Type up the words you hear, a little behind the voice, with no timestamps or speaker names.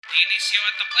Dionisio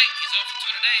at the plate. He's over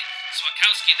 2 today.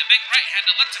 Swakowski, the big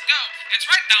right-hander, lets it go. It's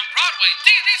right down Broadway.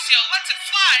 Dionisio lets it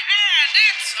fly, and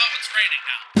it's raining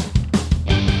now.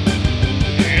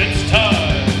 It's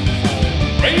time for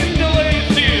Rain Delay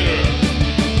Theater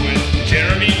with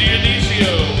Jeremy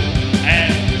Dionisio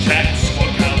and Jack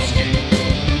Swakowski.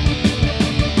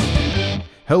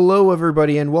 Hello,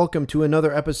 everybody, and welcome to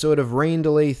another episode of Rain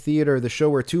Delay Theater, the show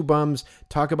where two bums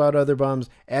talk about other bums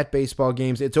at baseball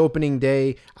games. It's opening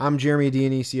day. I'm Jeremy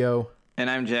Dionisio. And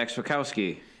I'm Jack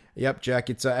Swakowski. Yep, Jack,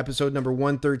 it's episode number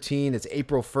 113. It's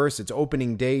April 1st. It's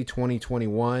opening day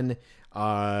 2021.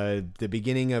 The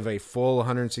beginning of a full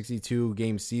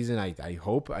 162-game season, I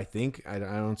think. I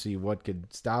don't see what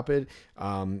could stop it.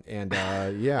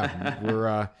 Yeah,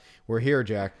 we're here,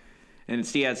 Jack. And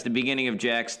it's the beginning of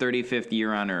Jack's 35th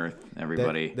year on Earth,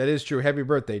 everybody. That is true. Happy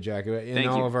birthday, Jack. In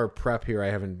Thank all you. of our prep here, I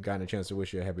haven't gotten a chance to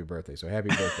wish you a happy birthday, so happy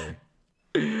birthday.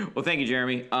 Well, thank you,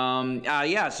 Jeremy.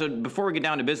 So before we get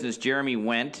down to business, Jeremy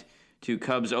went to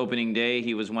Cubs opening day.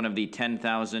 He was one of the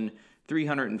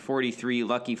 10,343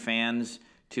 lucky fans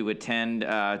to attend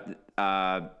the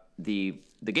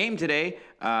game today,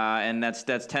 and that's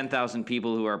 10,000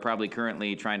 people who are probably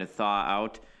currently trying to thaw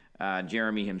out.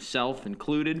 Jeremy himself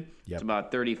included. Yep. It's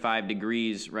about 35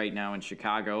 degrees right now in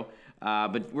Chicago.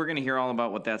 But we're going to hear all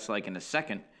about what that's like in a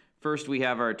second. First, we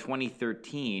have our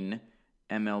 2013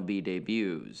 MLB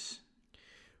debuts.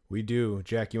 We do.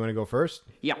 Jack, you want to go first?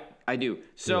 Yeah, I do.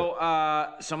 So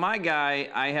my guy,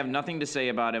 I have nothing to say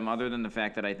about him other than the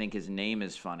fact that I think his name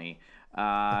is funny.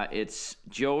 It's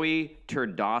Joey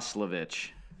Turdoslavich.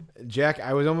 Jack,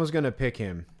 I was almost going to pick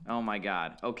him. Oh my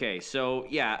God. Okay, so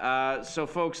yeah, so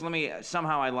folks,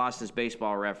 somehow I lost this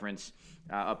baseball reference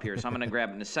up here, so I'm gonna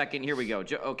grab it in a second. Here we go.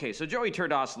 Okay, so Joey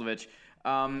Turdoslavich,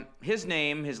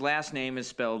 his last name is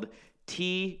spelled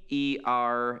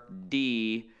Terdosl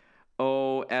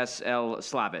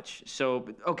Slavich. So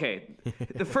okay,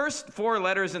 the first four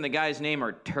letters in the guy's name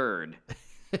are turd.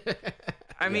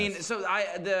 I mean, so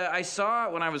I saw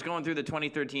when I was going through the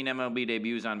 2013 MLB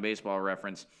debuts on Baseball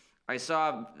Reference, I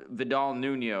saw Vidal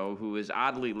Nuno, who is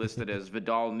oddly listed as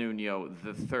Vidal Nuno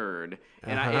the third,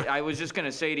 and I was just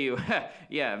gonna say to you,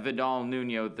 yeah, Vidal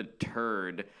Nuno the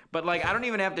turd, but like I don't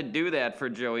even have to do that for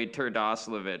Joey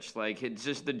Turdoslavich. Like it's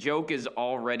just the joke is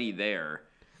already there.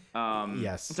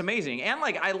 Yes, it's amazing, and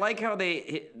like I like how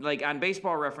they like on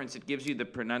Baseball Reference it gives you the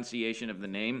pronunciation of the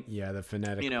name. Yeah, the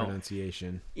phonetic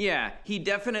pronunciation. Yeah, he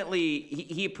definitely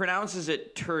he pronounces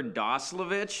it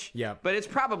Turdoslavich. Yeah, but it's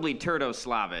probably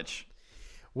Turdoslavich.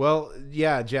 Well,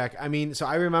 yeah, Jack. I mean, so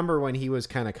I remember when he was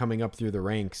kind of coming up through the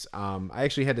ranks. I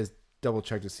actually had to double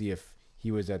check to see if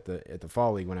he was at the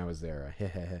fall league when I was there.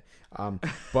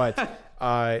 But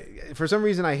for some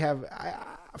reason I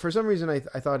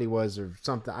thought he was or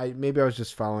something. Maybe I was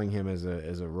just following him as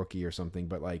a rookie or something.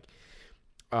 But like,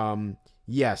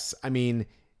 yes, I mean,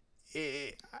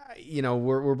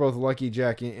 we're both lucky,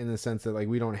 Jack, in the sense that like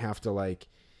we don't have to like,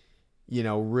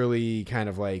 really kind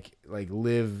of like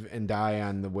live and die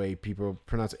on the way people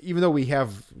pronounce it. Even though we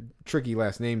have tricky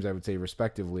last names, I would say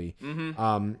respectively.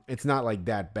 Mm-hmm. It's not like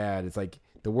that bad. It's like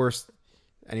the worst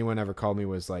anyone ever called me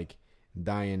was like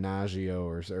Dionagio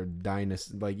or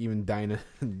like even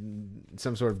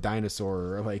some sort of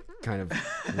dinosaur or like kind of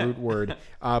root word.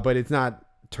 But it's not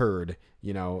turd,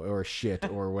 or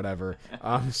shit or whatever.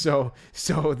 So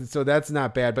that's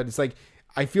not bad. But it's like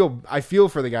I feel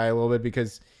for the guy a little bit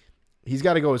because he's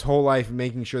got to go his whole life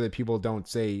making sure that people don't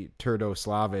say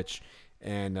Turdoslavich,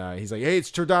 and he's like, hey, it's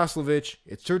Turdoslavich,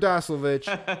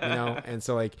 and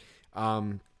so like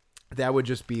that would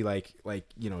just be like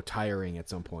tiring at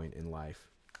some point in life.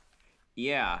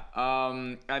 Yeah,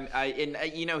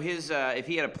 his if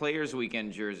he had a Players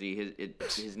Weekend jersey,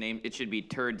 his name it should be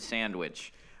Turd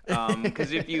Sandwich.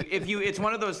 Because if you it's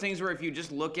one of those things where if you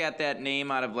just look at that name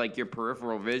out of like your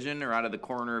peripheral vision or out of the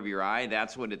corner of your eye,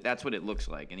 that's what it looks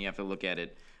like, and you have to look at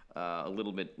it a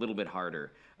little bit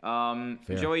harder.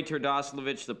 Joey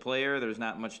Turdoslavich, the player, there's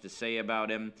not much to say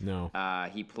about him. No,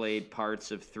 he played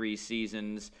parts of 3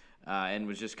 seasons. And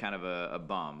was just kind of a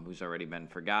bum who's already been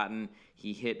forgotten.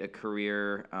 He hit a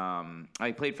career.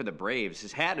 He played for the Braves.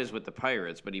 His hat is with the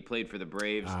Pirates, but he played for the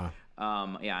Braves.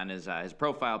 On his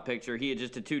profile picture, he had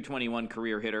just a .221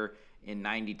 career hitter in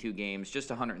 92 games, just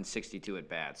 162 at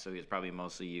bats. So he was probably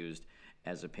mostly used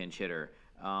as a pinch hitter.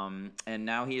 And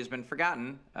now he has been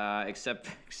forgotten, except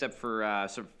for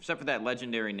that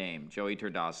legendary name, Joey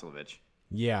Turdoslavich.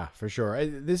 Yeah, for sure.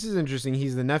 This is interesting.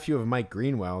 He's the nephew of Mike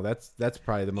Greenwell. That's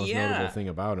probably the most notable thing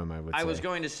about him, I would say. I was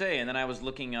going to say, and then I was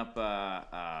looking up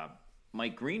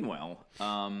Mike Greenwell.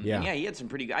 Yeah. Yeah, he had some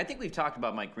pretty good. I think we've talked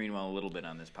about Mike Greenwell a little bit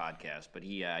on this podcast, but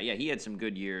he had some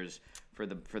good years for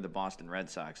the Boston Red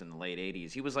Sox in the late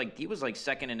 '80s. He was like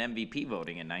second in MVP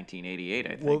voting in 1988, I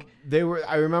think. Well, they were.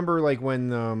 I remember like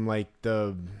when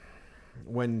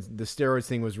when the steroids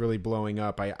thing was really blowing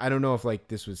up. I don't know if like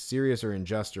this was serious or in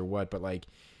jest or what, but like,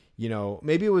 you know,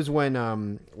 maybe it was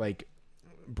when like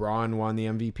Braun won the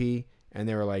MVP. And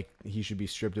they were like, he should be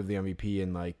stripped of the MVP,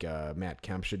 and like Matt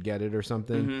Kemp should get it or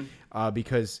something,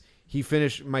 because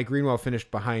Mike Greenwell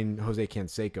finished behind Jose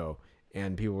Canseco,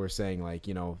 and people were saying like,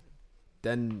 you know,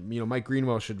 then you know Mike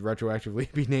Greenwell should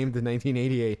retroactively be named the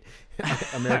 1988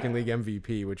 American League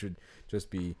MVP, which would just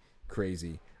be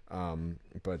crazy.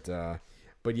 But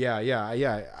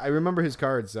yeah, I remember his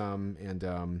cards, and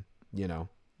you know,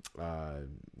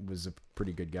 was a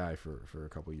pretty good guy for a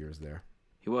couple years there.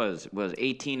 He was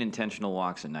 18 intentional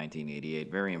walks in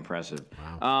 1988. Very impressive.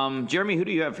 Wow. Jeremy, who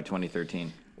do you have for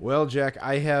 2013? Well, Jack,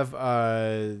 I have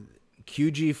Kyuji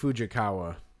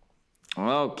Fujikawa.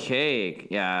 Okay,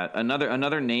 yeah,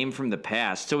 another name from the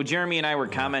past. So Jeremy and I were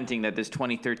commenting that this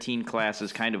 2013 class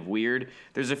is kind of weird.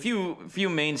 There's a few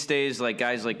mainstays, like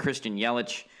guys like Christian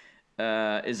Yelich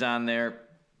is on there,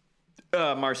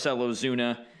 Marcell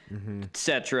Ozuna.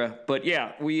 Etc. But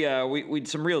yeah, we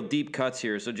some real deep cuts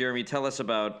here. So Jeremy, tell us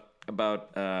about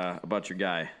your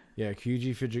guy. Yeah,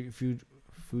 Kyuji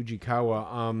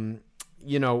Fujikawa.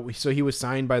 You know, so he was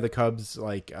signed by the Cubs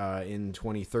like in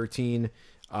 2013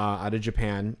 out of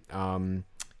Japan.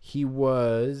 He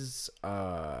was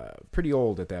pretty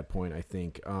old at that point, I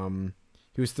think.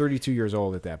 He was 32 years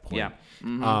old at that point. Yeah.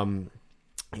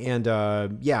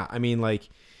 Yeah, I mean, like,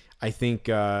 I think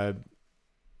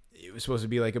it was supposed to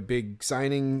be like a big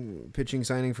pitching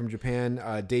signing from Japan.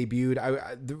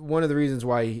 Debuted. One of the reasons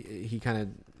why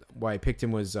I picked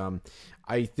him was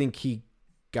I think he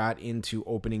got into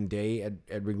opening day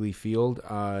at Wrigley Field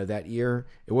that year.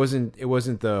 It wasn't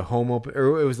the home open,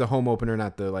 or it was the home opener,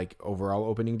 not the like overall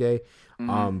opening day.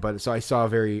 But so I saw a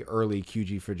very early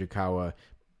Kyuji Fujikawa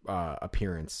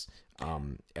appearance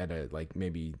at a like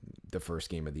maybe the first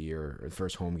game of the year or the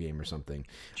first home game or something.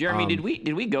 Jeremy, did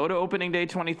we go to opening day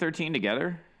 2013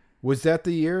 together? Was that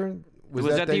the year? Was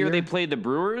that the year they played the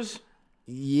Brewers?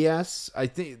 Yes, I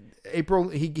think April.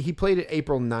 He played it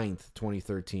April 9th,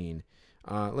 2013.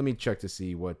 Let me check to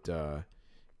see what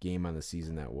game on the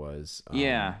season that was.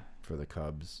 For the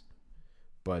Cubs,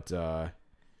 but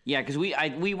yeah, because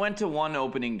we went to one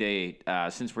opening day.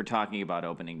 Since we're talking about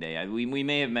opening day, we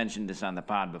may have mentioned this on the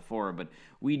pod before, but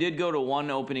we did go to one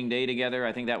opening day together.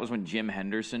 I think that was when Jim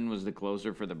Henderson was the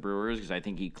closer for the Brewers, because I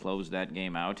think he closed that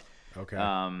game out. Okay.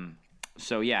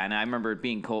 So yeah, and I remember it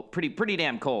being cold, pretty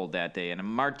damn cold that day. And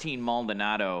Martin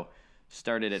Maldonado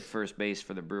started at first base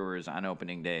for the Brewers on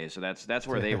opening day, so that's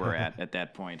where they were at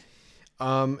that point.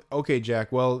 Okay,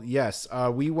 Jack. Well, yes,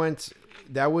 we went.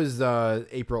 That was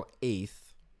April 8th.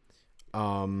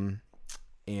 I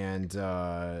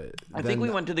think we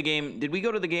went to the game. Did we go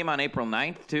to the game on April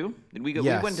 9th too? Did we go?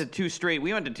 Yes. We went to two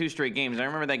straight games. I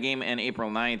remember that game on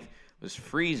April 9th was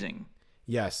freezing.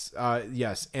 Yes.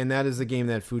 Yes. And that is the game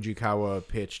that Fujikawa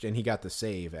pitched, and he got the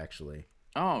save, actually.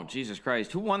 Oh, Jesus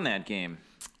Christ. Who won that game?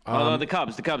 The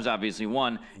Cubs. The Cubs obviously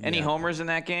won. Any homers in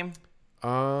that game?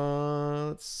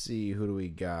 Let's see. Who do we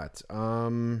got?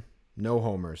 No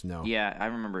homers, no. Yeah, I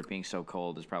remember it being so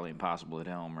cold. It's probably impossible to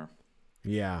hit a homer.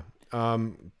 Yeah.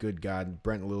 Good God.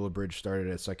 Brent Lillibridge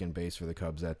started at second base for the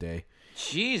Cubs that day.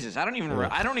 Jesus, I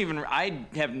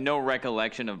have no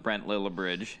recollection of Brent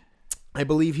Lillibridge. I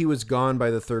believe he was gone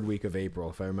by the third week of April,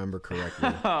 if I remember correctly.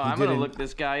 I'm going to look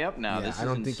this guy up now. Yeah, this is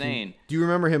insane. Do you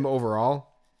remember him overall?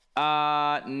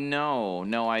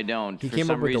 No, I don't. He came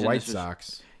up with the White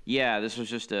Sox. Yeah, this was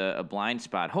just a blind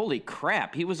spot. Holy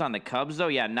crap! He was on the Cubs though.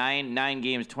 Yeah, nine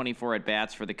games, 24 at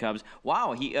bats for the Cubs.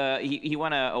 Wow, he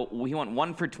went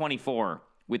 1 for 24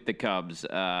 with the Cubs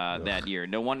that year.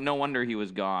 No wonder he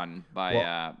was gone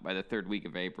by the third week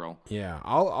of April. Yeah,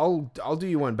 I'll do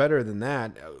you one better than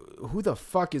that. Who the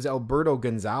fuck is Alberto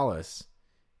Gonzalez?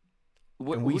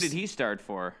 Who did he start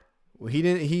for? Well, he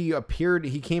didn't.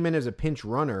 He came in as a pinch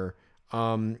runner.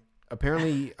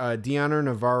 Apparently, Deoner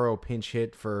Navarro pinch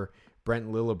hit for Brent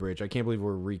Lillibridge. I can't believe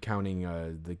we're recounting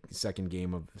the second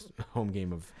home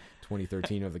game of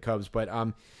 2013 of the Cubs. But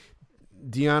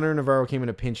Deoner Navarro came in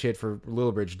a pinch hit for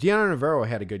Lillibridge. Deoner Navarro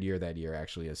had a good year that year,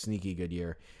 actually, a sneaky good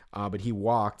year. But he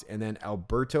walked, and then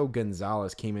Alberto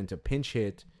Gonzalez came in to pinch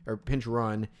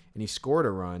run, and he scored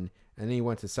a run, and then he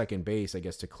went to second base, I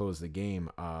guess, to close the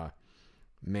game.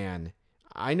 Man,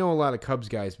 I know a lot of Cubs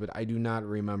guys, but I do not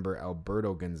remember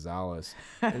Alberto Gonzalez.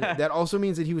 And that also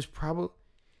means that he was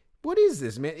what is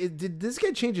this, man? Did this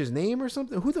guy change his name or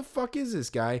something? Who the fuck is this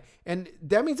guy? And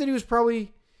that means that he was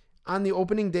probably on the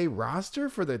opening day roster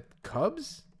for the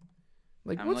Cubs?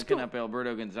 Like, I'm looking up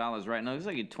Alberto Gonzalez right now. It looks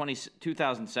like in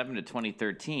 2007 to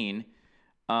 2013.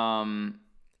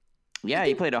 Yeah,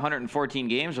 he played 114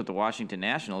 games with the Washington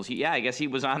Nationals. I guess he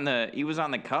was on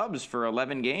the Cubs for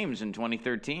 11 games in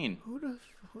 2013. Who the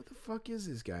fuck is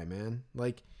this guy, man?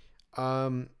 Like,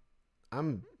 yeah.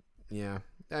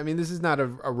 I mean, this is not a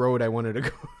road I wanted to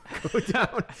go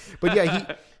down. But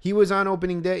yeah, he was on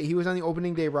opening day. He was on the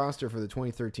opening day roster for the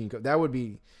 2013 Cubs. That would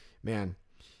be, man,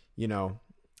 you know,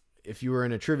 if you were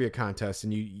in a trivia contest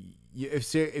and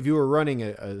if you were running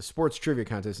a sports trivia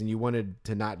contest and you wanted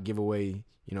to not give away,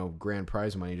 you know, grand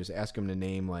prize money, just ask them to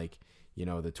name, like, you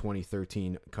know, the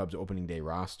 2013 Cubs opening day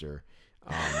roster.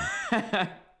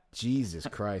 Jesus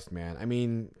Christ, man. I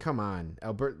mean, come on,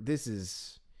 Albert. This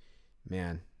is,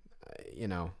 man, you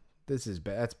know, this is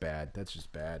bad. That's bad. That's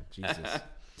just bad. Jesus.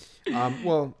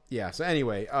 Well, yeah. So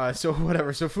anyway, so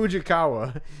whatever. So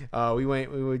Fujikawa,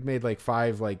 we made like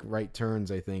 5 like right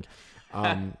turns, I think,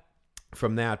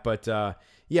 from that. But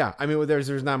yeah, I mean,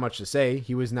 there's not much to say.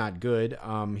 He was not good.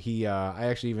 I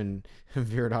actually even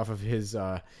veered off of his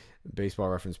baseball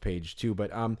reference page too.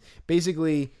 But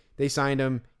basically, they signed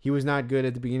him. He was not good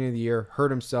at the beginning of the year.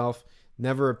 Hurt himself.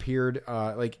 Never appeared.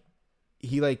 I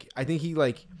think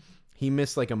he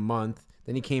missed like a month.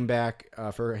 Then he came back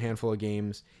for a handful of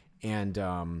games and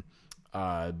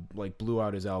like blew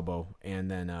out his elbow, and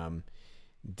then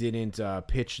didn't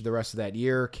pitch the rest of that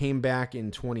year. Came back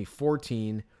in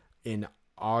 2014 in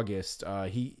August.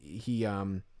 He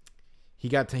had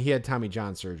Tommy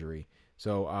John surgery,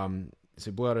 so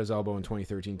he blew out his elbow in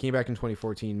 2013. Came back in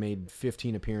 2014, made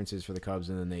 15 appearances for the Cubs,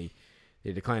 and then they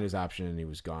declined his option and he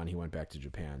was gone. He went back to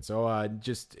Japan. So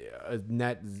just a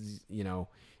net, you know,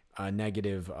 a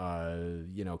negative,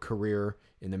 you know, career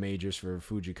in the majors for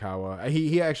Fujikawa.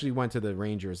 He actually went to the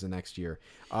Rangers the next year.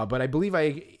 But I believe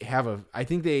I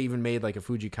think they even made like a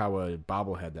Fujikawa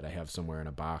bobblehead that I have somewhere in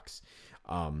a box.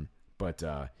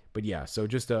 But yeah, so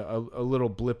just a little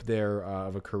blip there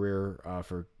of a career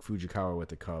for Fujikawa with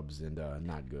the Cubs, and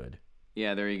not good.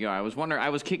 Yeah, there you go. I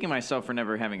was kicking myself for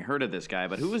never having heard of this guy,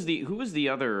 but who was the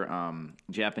other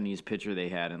Japanese pitcher they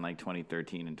had in like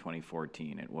 2013 and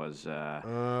 2014? It was they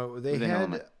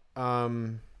had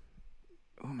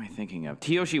who am I thinking of?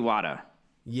 Tyoshi Wada.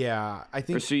 Yeah, I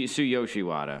think or Tsuyoshi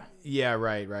Wada. Yeah,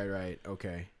 right.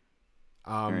 Okay.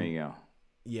 There you go.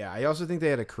 Yeah, I also think they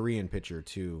had a Korean pitcher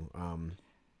too.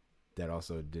 That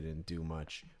also didn't do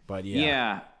much, but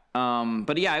yeah. Yeah.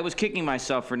 But yeah, I was kicking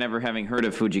myself for never having heard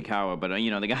of Fujikawa. But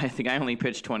you know, the guy only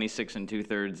pitched 26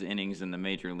 2/3 innings in the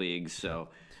major leagues, so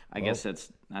I guess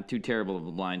that's not too terrible of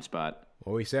a blind spot.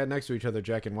 Well, we sat next to each other,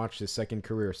 Jack, and watched his second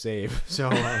career save. So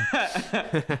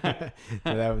that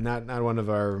not one of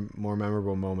our more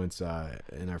memorable moments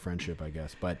in our friendship, I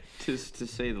guess. But to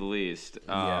say the least.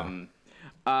 Yeah.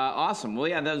 Awesome. Well,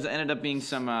 yeah, those ended up being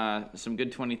some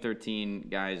good 2013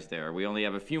 guys there. We only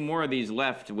have a few more of these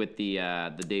left with the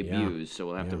debuts, so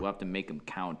we'll have to make them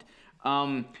count.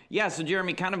 Yeah. So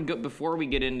Jeremy, kind of before we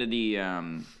get into the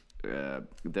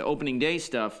opening day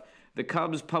stuff, the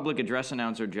Cubs public address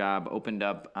announcer job opened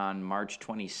up on March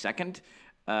 22nd.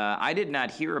 I did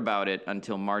not hear about it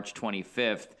until March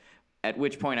 25th. At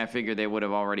which point I figured they would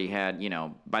have already had, you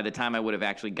know, by the time I would have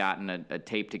actually gotten a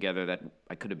tape together that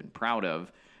I could have been proud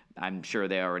of, I'm sure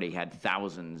they already had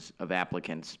thousands of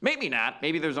applicants. Maybe not.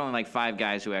 Maybe there's only like 5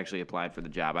 guys who actually applied for the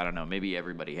job. I don't know. Maybe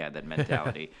everybody had that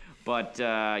mentality. But,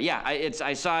 yeah,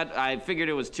 I saw it. I figured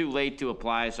it was too late to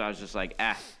apply, so I was just like,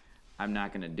 I'm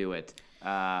not going to do it.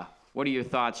 What are your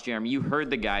thoughts, Jeremy? You heard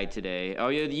the guy today. Oh,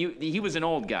 yeah, he was an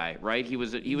old guy, right? He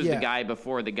was the guy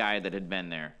before the guy that had been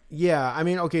there. Yeah, I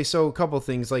mean, okay, so a couple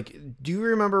things. Like, do you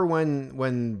remember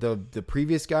when the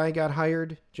previous guy got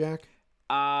hired, Jack?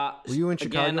 Were you in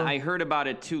Chicago? Again, I heard about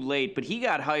it too late, but he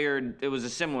got hired. It was a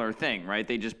similar thing, right?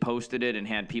 They just posted it and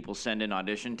had people send in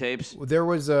audition tapes. There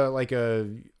was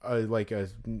a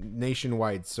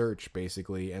nationwide search,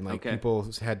 basically, and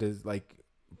people had to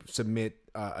submit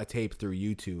a tape through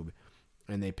YouTube,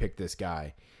 and they picked this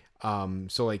guy.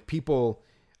 So people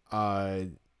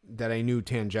that I knew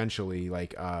tangentially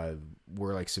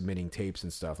were submitting tapes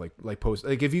and stuff. Post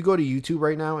if you go to YouTube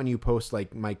right now and you post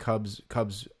my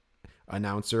Cubs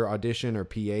announcer audition or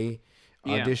PA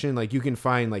audition, you can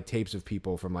find tapes of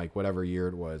people from whatever year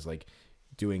it was,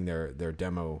 doing their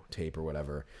demo tape or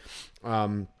whatever.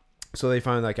 So they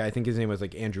found I think his name was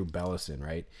Andrew Bellison,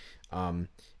 right?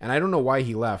 And I don't know why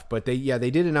he left, but they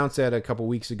did announce that a couple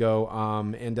weeks ago.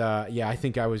 I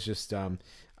think I was just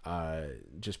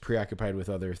just preoccupied with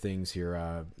other things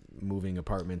here, moving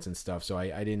apartments and stuff. So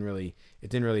it didn't really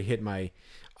hit my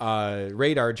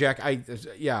radar. Jack, I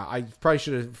probably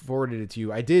should have forwarded it to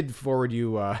you. I did forward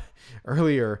you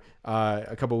earlier,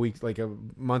 a couple weeks, like a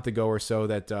month ago or so,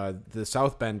 that the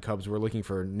South Bend Cubs were looking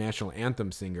for national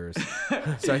anthem singers.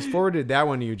 So I forwarded that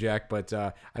one to you, Jack, but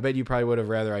I bet you probably would have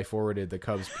rather I forwarded the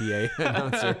Cubs PA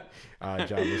announcer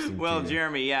job listing. Well,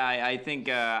 Jeremy, yeah, I think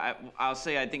I'll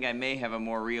say I think I may have a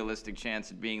more realistic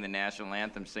chance at being the national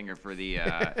anthem singer for the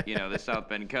the South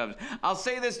Bend Cubs. I'll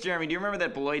say this, Jeremy. Do you remember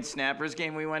that Beloit Snappers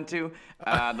game we went to?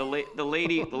 The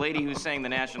lady who sang the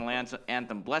national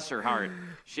anthem, bless her heart.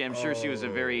 I'm sure she was a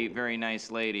very, very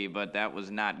nice lady, but that was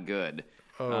not good.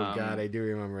 Oh, God, I do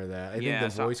remember that. I think the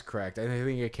voice cracked. I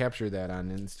think I captured that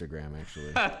on Instagram,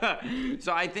 actually.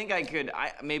 So I think I could.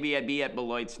 Maybe I'd be at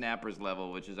Beloit Snappers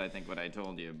level, which is, I think, what I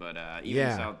told you. But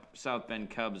even South Bend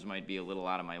Cubs might be a little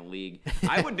out of my league.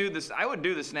 I would do this. I would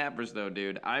do the Snappers, though,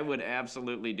 dude. I would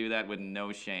absolutely do that with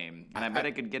no shame. And I bet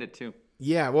I could get it, too.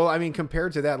 Yeah, well, I mean,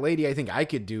 compared to that lady, I think I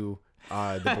could do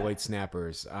the Beloit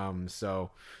Snappers.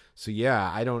 So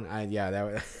yeah,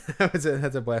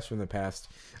 that's a blast from the past.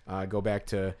 Go back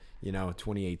to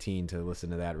 2018 to listen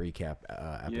to that recap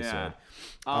episode.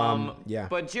 Yeah.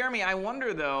 But Jeremy, I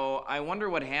wonder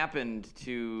what happened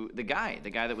to the guy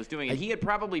that was doing it. He had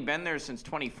probably been there since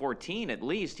 2014 at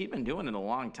least. He'd been doing it a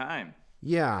long time.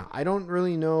 Yeah, I don't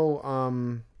really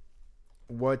know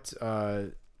why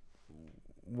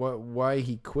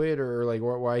he quit or like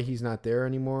why he's not there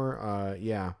anymore.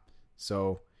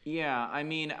 So. Yeah, I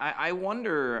mean, I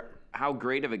wonder how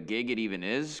great of a gig it even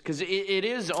is, because it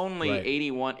is only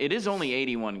 81. It is only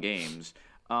 81 games.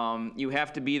 You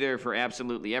have to be there for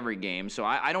absolutely every game. So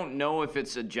I don't know if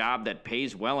it's a job that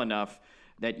pays well enough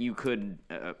that you could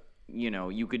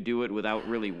you could do it without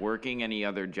really working any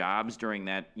other jobs during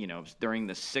that, during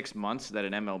the 6 months that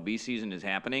an MLB season is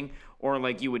happening, or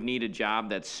like you would need a job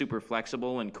that's super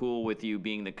flexible and cool with you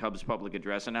being the Cubs public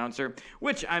address announcer,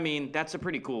 which, I mean, that's a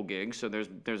pretty cool gig. So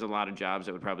there's a lot of jobs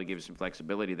that would probably give you some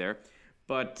flexibility there.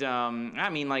 But, I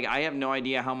mean, like, I have no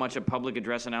idea how much a public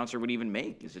address announcer would even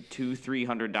make. Is it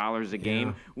 $200-$300 a game?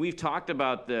 Yeah. We've talked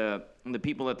about the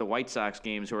people at the White Sox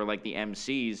games who are like the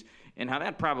MCs, and how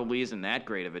that probably isn't that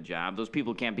great of a job. Those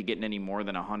people can't be getting any more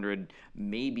than $100,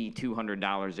 maybe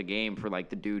 $200 a game for like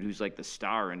the dude who's like the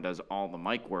star and does all the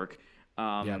mic work.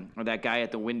 Or that guy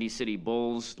at the Windy City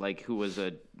Bulls, like, who was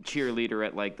a cheerleader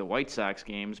at like the White Sox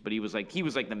games, but he was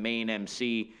like the main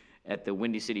MC at the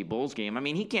Windy City Bulls game. I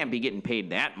mean, he can't be getting paid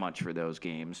that much for those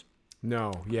games.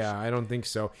 No, yeah, I don't think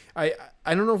so. I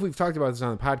don't know if we've talked about this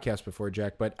on the podcast before,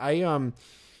 Jack, but I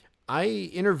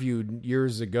interviewed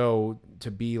years ago to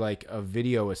be like a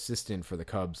video assistant for the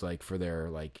Cubs, like for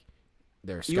their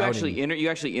scouting. You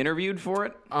actually interviewed for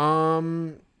it?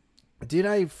 Did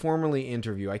I formally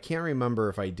interview? I can't remember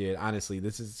if I did. Honestly,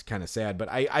 this is kind of sad, but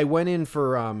I went in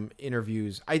for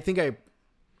interviews. I think I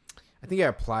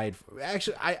applied.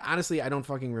 Actually, I don't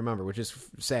fucking remember, which is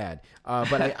sad.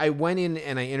 But I went in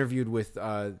and I interviewed with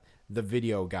the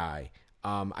video guy.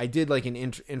 I did like an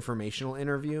informational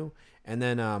interview, and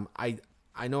then I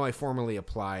know I formally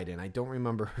applied, and I don't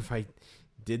remember if I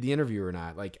did the interview or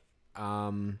not. Like,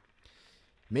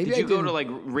 maybe did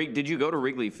you go to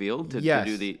Wrigley Field to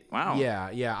do the? Wow.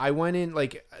 Yeah. I went in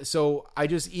so I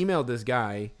just emailed this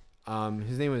guy.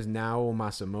 His name was Nao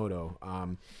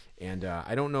Masamoto. And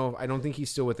I don't think he's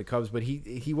still with the Cubs, but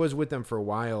he was with them for a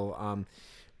while.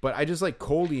 But I just like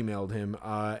cold emailed him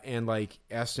and like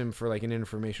asked him for like an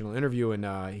informational interview,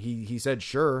 and he said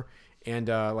sure. And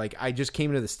like I just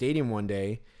came to the stadium one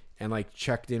day and like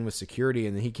checked in with security,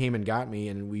 and then he came and got me,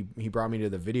 and he brought me to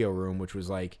the video room, which was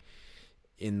like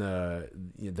in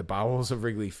the bowels of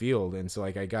Wrigley Field. And so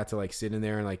like I got to like sit in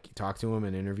there and like talk to him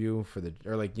and interview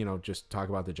just talk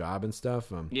about the job and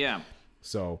stuff.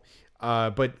 So.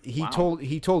 But he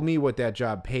told me what that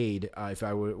job paid if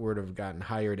I would have gotten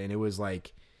hired, and it was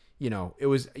like,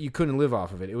 you couldn't live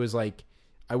off of it. It was like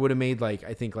I would have made like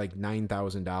I think like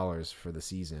 $9,000 for the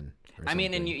season. I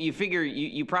mean, and you figure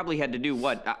you probably had to do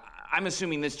what? I'm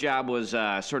assuming this job was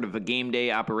sort of a game day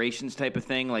operations type of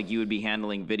thing. Like you would be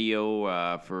handling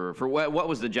video for what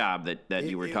was the job that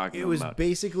you were talking about? It was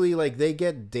basically like they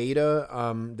get data.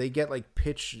 They get like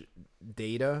pitch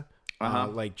data.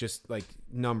 Like just like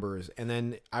numbers, and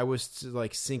then I was to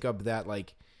like sync up that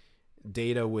like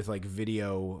data with like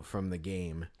video from the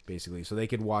game, basically, so they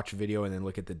could watch video and then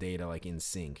look at the data like in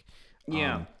sync.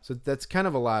 So that's kind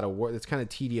of a lot of work. That's kind of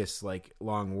tedious, like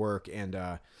long work, and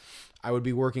I would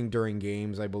be working during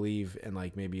games, I believe, and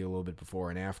like maybe a little bit before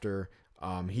and after.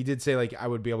 He did say like I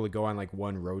would be able to go on like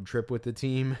one road trip with the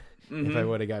team if I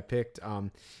would have got picked,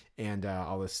 and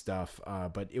all this stuff.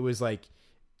 But it was like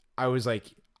I was like,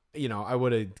 I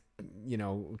would have,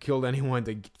 killed anyone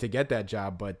to get that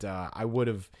job, but I would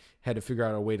have had to figure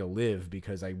out a way to live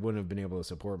because I wouldn't have been able to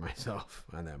support myself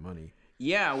on that money.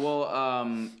 Yeah, well,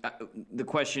 the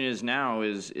question is now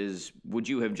is would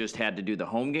you have just had to do the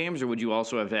home games, or would you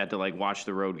also have had to like watch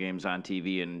the road games on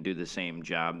TV and do the same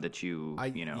job that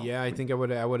Yeah, I think I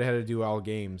would have had to do all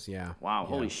games. Yeah. Wow, Yeah.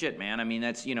 holy shit, man! I mean,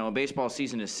 that's a baseball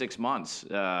season is 6 months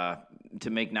to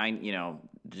make 9.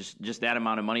 Just that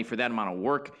amount of money for that amount of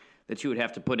work that you would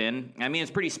have to put in. I mean, it's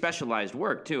pretty specialized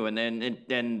work too, and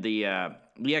then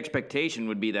the expectation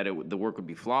would be that the work would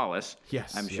be flawless.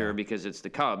 Yes, I'm sure yeah. because it's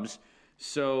the Cubs.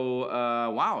 So,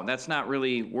 wow, that's not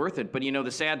really worth it. But,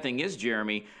 the sad thing is,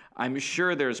 Jeremy, I'm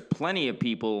sure there's plenty of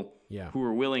people who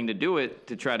are willing to do it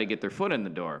to try to get their foot in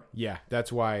the door. Yeah,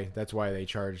 that's why they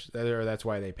charge, or that's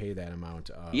why they pay that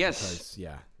amount. Yes. Because,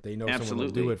 they know Absolutely. someone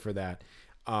will do it for that.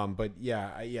 But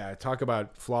talk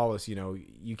about flawless.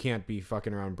 You can't be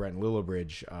fucking around Brent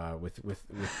Lillibridge with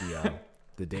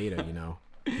the data.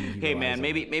 Hey, man,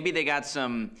 maybe they got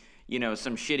some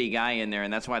shitty guy in there,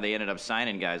 and that's why they ended up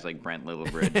signing guys like Brent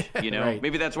Lillibridge. Right.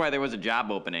 Maybe that's why there was a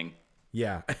job opening.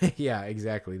 Yeah, yeah,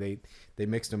 exactly. They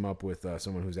mixed him up with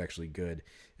someone who's actually good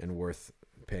and worth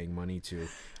paying money to.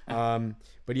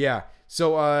 But yeah,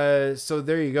 so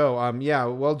there you go.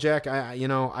 Well, Jack, I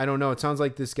don't know. It sounds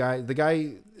like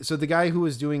the guy who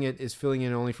was doing it is filling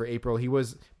in only for April. He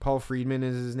was Paul Friedman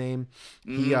is his name.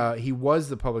 Mm-hmm. He was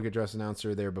the public address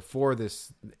announcer there before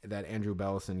that Andrew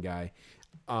Bellison guy.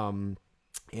 And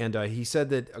he said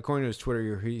that according to his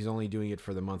Twitter, he's only doing it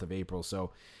for the month of April.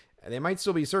 So they might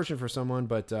still be searching for someone,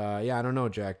 but I don't know,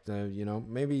 Jack.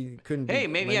 Maybe couldn't. Hey,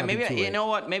 maybe you know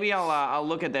what? Maybe I'll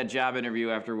look at that job interview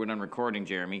after we're done recording,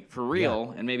 Jeremy, for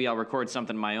real, and maybe I'll record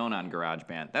something of my own on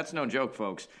GarageBand. That's no joke,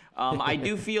 folks. I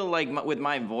do feel like with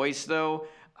my voice though,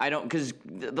 I don't, because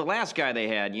the last guy they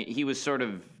had, he was sort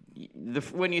of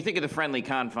when you think of the Friendly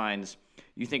Confines,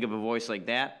 you think of a voice like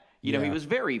that. He was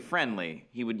very friendly.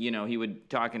 He would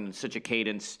talk in such a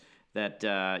cadence that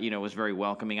was very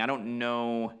welcoming. I don't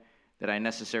know that I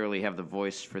necessarily have the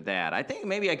voice for that. I think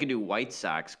maybe I could do White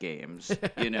Sox games,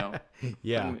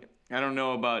 Yeah. I don't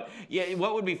know about... Yeah,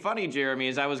 what would be funny, Jeremy,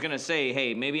 is I was going to say,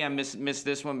 hey, maybe I missed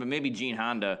this one, but maybe Gene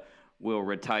Honda will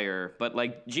retire. But,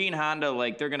 like, Gene Honda,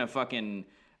 like, they're going to fucking...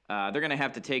 they're going to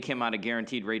have to take him out of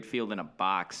Guaranteed Rate Field in a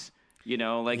box. He's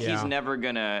never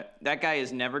going to... That guy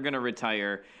is never going to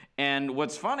retire. And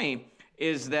what's funny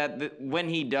is that when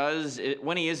he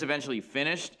is eventually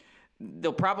finished...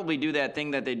 They'll probably do that thing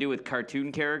that they do with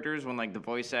cartoon characters when, like, the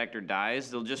voice actor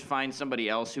dies. They'll just find somebody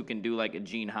else who can do, like, a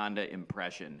Gene Honda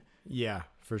impression. Yeah,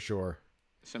 for sure.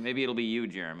 So maybe it'll be you,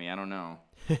 Jeremy. I don't know.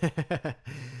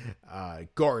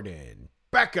 Gordon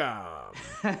Beckham.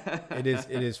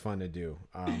 It is fun to do.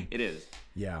 It is.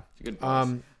 Yeah. It's a good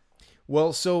voice.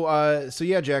 Well, so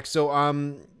yeah, Jack. So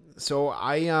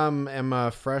I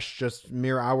am fresh, just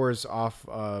mere hours off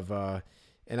of.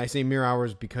 And I say mere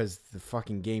hours because the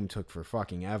fucking game took for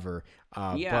fucking ever.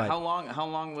 But how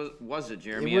long was it,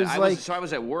 Jeremy? It was I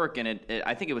was at work, and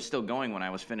I think it was still going when I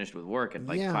was finished with work at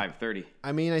 5:30.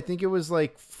 I mean, I think it was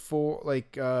like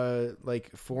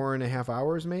 4.5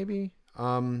 hours, maybe.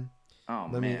 Man,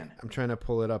 I'm trying to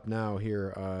pull it up now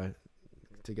here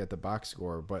to get the box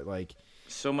score, but like.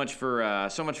 So much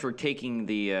for taking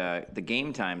the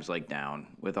game times down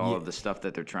with all of the stuff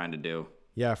that they're trying to do.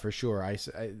 Yeah, for sure.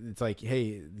 It's like,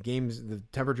 hey, the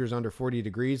temperature's under 40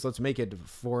 degrees. Let's make it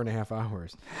 4.5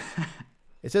 hours.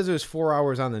 It says it was 4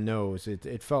 hours on the nose.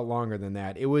 It felt longer than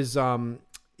that. It was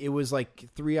like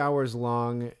 3 hours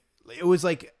long. It was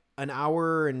like an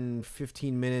hour and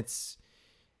 15 minutes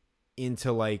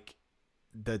into like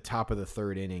the top of the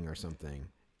third inning or something.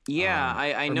 Yeah,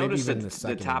 I noticed that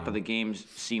the top inning. of the game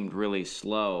seemed really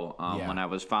slow when I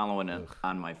was following it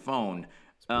on my phone.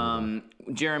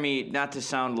 Jeremy, not to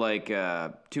sound like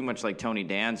too much like Tony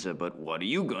Danza, but what are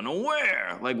you gonna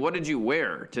wear? Like, what did you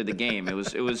wear to the game? It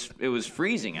was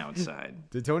freezing outside.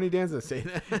 Did Tony Danza say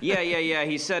that? Yeah.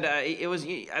 He said it was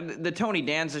the Tony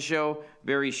Danza show.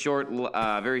 Very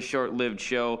short-lived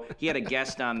show. He had a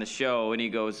guest on the show, and he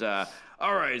goes,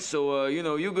 "All right, so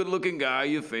you good-looking guy,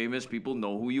 you're famous, people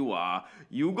know who you are.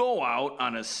 You go out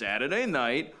on a Saturday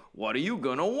night. What are you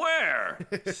gonna wear?"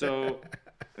 So.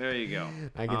 There you go.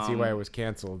 I can see why it was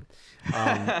canceled.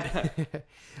 Yeah,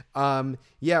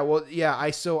 well, yeah.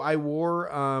 I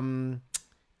wore.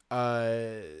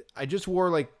 I just wore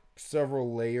like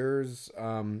several layers.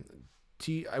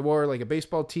 I wore like a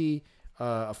baseball tee,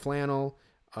 a flannel,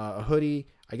 a hoodie.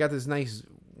 I got this nice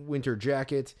winter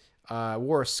jacket. I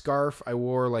wore a scarf. I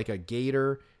wore like a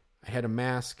gaiter. I had a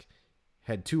mask.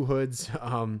 Had 2 hoods.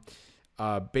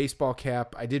 Baseball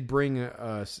cap. I did bring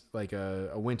a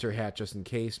winter hat just in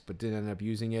case, but didn't end up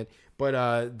using it. But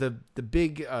the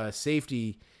big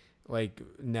safety like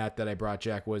net that I brought,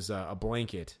 Jack, was a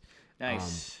blanket.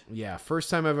 Nice. Yeah, first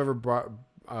time I've ever brought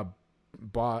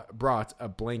a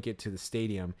blanket to the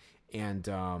stadium, and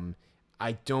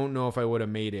I don't know if I would have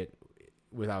made it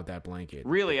without that blanket.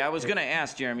 Really, I was gonna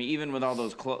ask Jeremy. Even with all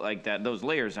those those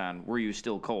layers on, were you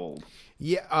still cold?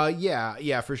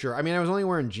 Yeah, for sure. I mean, I was only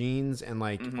wearing jeans and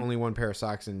like only one pair of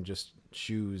socks and just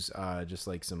shoes, just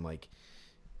like some like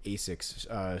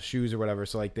Asics shoes or whatever.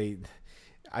 So like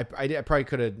I probably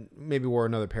could have maybe wore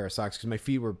another pair of socks because my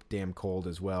feet were damn cold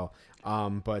as well.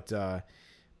 But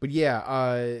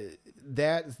yeah,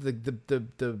 that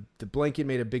the blanket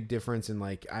made a big difference, and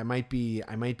like I might be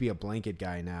a blanket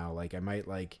guy now. Like I might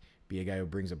like be a guy who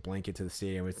brings a blanket to the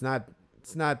stadium. It's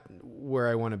not where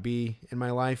I want to be in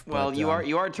my life. Well, but,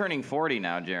 you are turning 40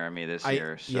 now, Jeremy, this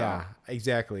year. So. Yeah,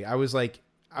 exactly. I was like,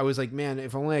 man,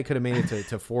 if only I could have made it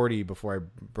to 40 before I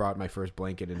brought my first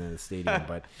blanket into the stadium.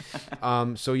 But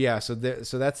so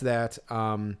that's that.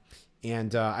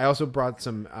 And I also brought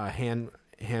some hand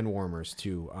warmers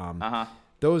too.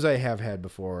 Those I have had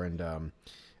before, and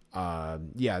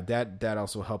that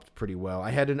also helped pretty well.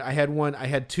 I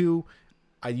had 2.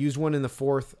 I used one in the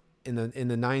 4th. In the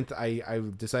 9th, I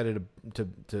decided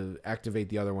to activate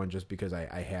the other one just because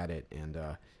I had it, and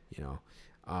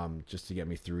just to get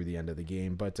me through the end of the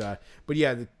game. But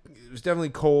yeah, it was definitely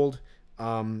cold.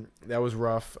 That was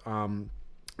rough.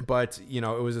 But it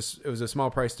was a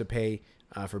small price to pay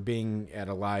for being at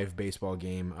a live baseball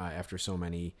game after so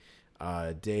many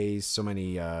days, so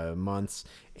many months,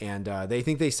 and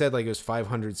they said like it was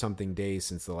 500 something days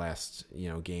since the last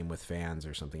game with fans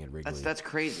or something at Wrigley. That's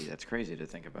crazy. That's crazy to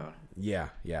think about. Yeah,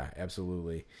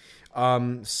 absolutely.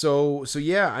 So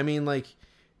yeah, I mean, like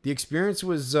the experience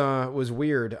was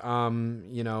weird. They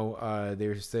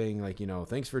were saying like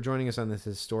thanks for joining us on this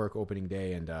historic opening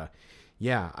day, and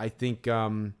yeah, I think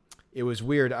it was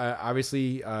weird.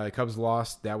 Obviously, Cubs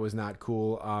lost. That was not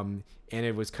cool. And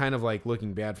it was kind of like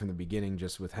looking bad from the beginning,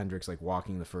 just with Hendricks like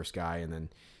walking the first guy, and then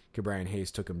Ke'Bryan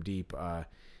Hayes took him deep, the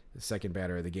second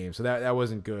batter of the game. So that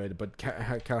wasn't good. But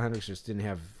Kyle Hendricks just didn't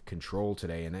have control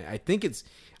today, and I think it's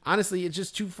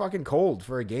just too fucking cold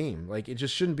for a game. Like it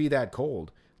just shouldn't be that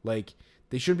cold. Like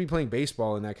they shouldn't be playing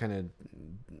baseball in that kind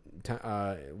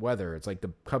of weather. It's like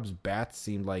the Cubs bats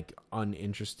seemed like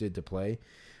uninterested to play,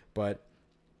 but.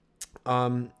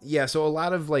 Yeah, so a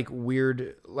lot of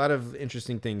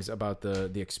interesting things about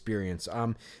the experience.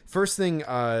 First thing,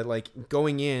 like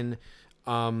going in,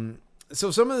 so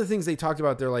some of the things they talked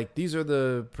about, they're like, these are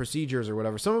the procedures or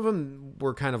whatever. Some of them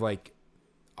were kind of like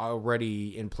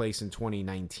already in place in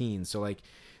 2019. So like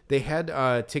they had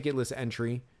ticketless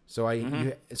entry. So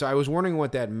I was wondering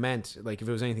what that meant, like if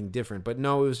it was anything different, but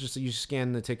no, it was just you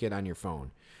scan the ticket on your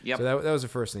phone. Yep. So that was the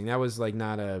first thing. That was like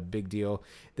not a big deal.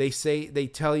 They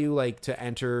tell you like to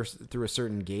enter through a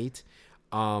certain gate.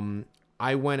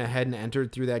 I went ahead and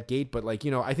entered through that gate, but like,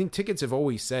 I think tickets have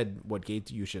always said what gate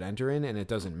you should enter in, and it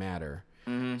doesn't matter.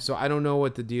 Mm-hmm. So I don't know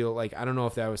what the deal, like, I don't know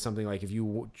if that was something like if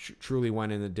you truly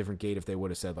went in a different gate, if they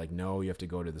would have said like, no, you have to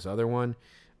go to this other one.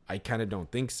 I kind of don't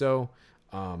think so.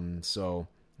 So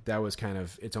that was kind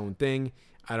of its own thing.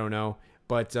 I don't know.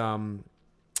 But,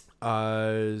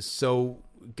 so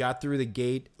got through the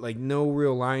gate, like no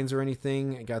real lines or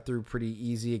anything. I got through pretty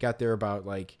easy. I got there about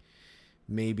like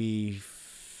maybe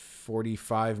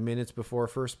 45 minutes before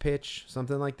first pitch,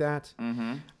 something like that.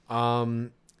 Mm-hmm.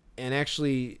 And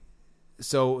actually,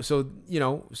 so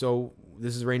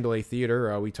this is Rain Delay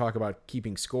Theater. We talk about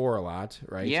keeping score a lot,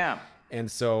 right? Yeah. And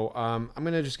so I'm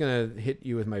just gonna hit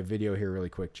you with my video here really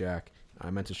quick, Jack.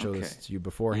 I meant to show this to you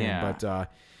beforehand, but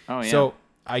so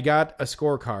I got a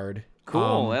scorecard.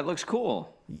 Cool. That looks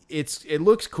cool. It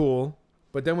looks cool,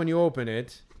 but then when you open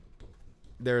it,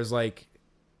 there's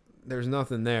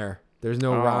nothing there. There's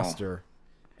no roster,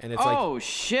 and it's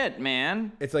shit,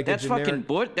 man! It's like that's a generic,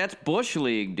 fucking that's Bush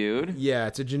League, dude. Yeah,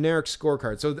 it's a generic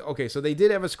scorecard. So they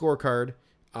did have a scorecard,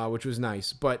 which was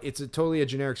nice, but it's totally a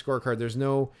generic scorecard. There's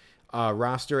no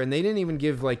roster, and they didn't even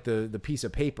give like the piece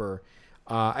of paper.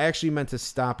 I actually meant to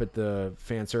stop at the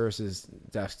fan services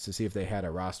desk to see if they had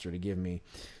a roster to give me.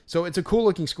 So it's a cool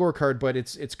looking scorecard, but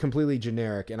it's completely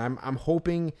generic, and I'm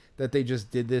hoping that they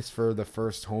just did this for the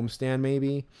first homestand,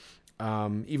 maybe,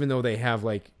 even though they have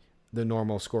like the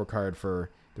normal scorecard for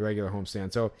the regular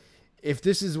homestand. So if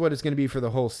this is what it's going to be for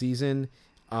the whole season,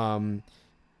 the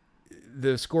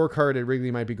scorecard at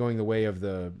Wrigley might be going the way of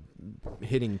the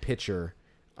hitting pitcher.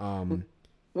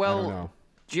 Well, I don't know.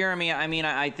 Jeremy, I mean,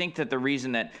 I think that the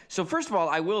reason that so first of all,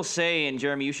 I will say, and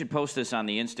Jeremy, you should post this on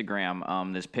the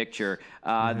Instagram. This picture,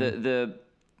 the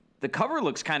cover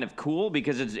looks kind of cool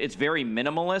because it's very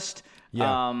minimalist.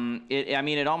 Yeah.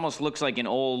 It almost looks like an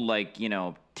old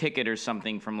ticket or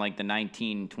something from like the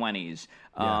 1920s.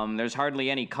 Yeah. There's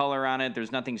hardly any color on it.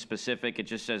 There's nothing specific. It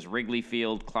just says Wrigley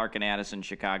Field, Clark and Addison,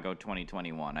 Chicago,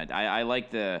 2021. I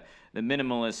like the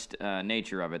minimalist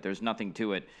nature of it. There's nothing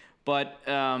to it. But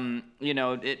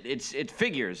it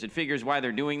figures. It figures why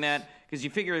they're doing that because you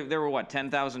figure there were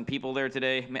 10,000 people there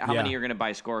today. How many are going to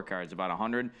buy scorecards? About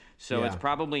 100. So it's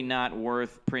probably not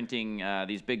worth printing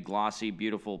these big glossy,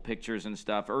 beautiful pictures and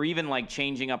stuff, or even like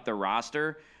changing up the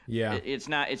roster. Yeah. It's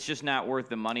not. It's just not worth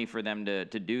the money for them to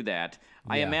do that.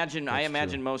 I Yeah, imagine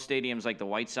true. most stadiums like the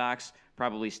White Sox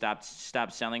probably stopped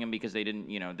selling them because they didn't,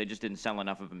 they just didn't sell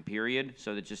enough of them. Period.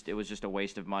 So it was just a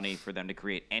waste of money for them to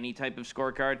create any type of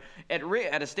scorecard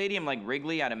at a stadium like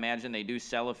Wrigley. I'd imagine they do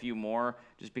sell a few more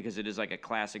just because it is like a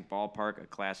classic ballpark, a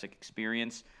classic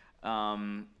experience.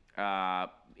 Even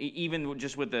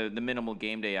just with the minimal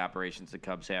game day operations the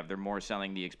Cubs have, they're more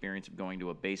selling the experience of going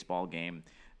to a baseball game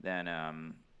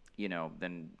than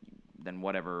than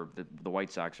whatever the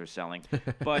White Sox are selling.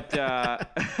 But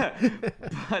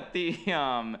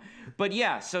but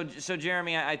yeah, so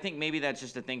Jeremy, I think maybe that's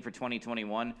just a thing for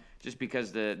 2021, just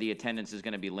because the attendance is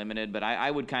going to be limited. But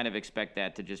I would kind of expect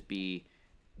that to just be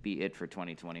it for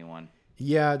 2021.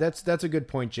 Yeah, that's a good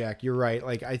point, Jack. You're right.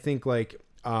 Like I think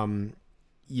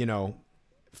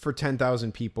for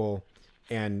 10,000 people,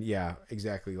 and yeah,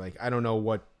 exactly. Like I don't know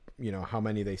what how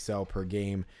many they sell per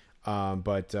game.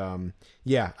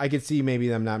 Yeah, I could see maybe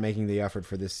them not making the effort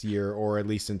for this year, or at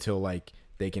least until like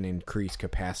they can increase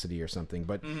capacity or something.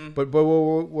 But but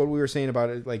what we were saying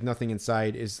about it, like nothing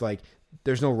inside, is like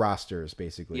there's no rosters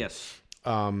basically. Yes.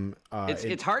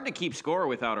 It's hard to keep score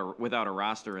without a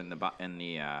roster in the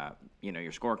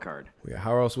your scorecard. Yeah,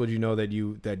 how else would you know that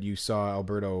you saw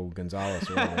Alberto Gonzalez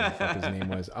or whatever the fuck his name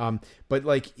was? But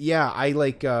like yeah,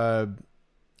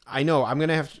 I know I'm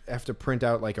gonna have to print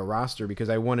out like a roster because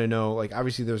I want to know, like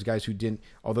obviously there's guys who didn't,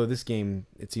 although this game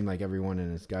it seemed like everyone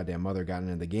and his goddamn mother got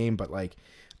into the game, but like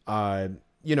I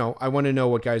want to know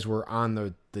what guys were on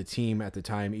the team at the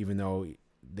time even though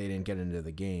they didn't get into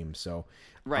the game. So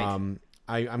right.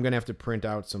 I'm gonna have to print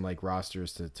out some like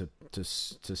rosters to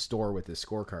store with this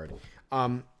scorecard.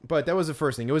 But that was the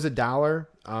first thing. It was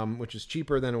 $1, which is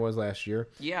cheaper than it was last year.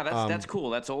 Yeah, that's cool.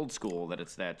 That's old school that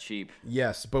it's that cheap.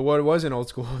 Yes, but what wasn't old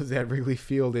school is that Wrigley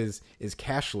Field is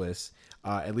cashless,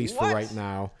 at least for right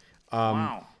now.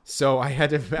 Wow. So I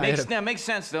had to. Makes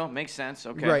sense though. Makes sense.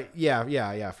 Okay. Right.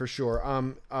 Yeah, for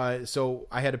sure. So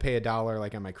I had to pay $1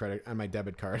 like on my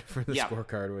debit card for the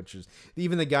scorecard, which is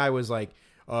even the guy was like,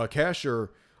 cash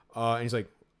or, and he's like,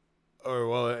 oh,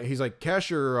 well, he's like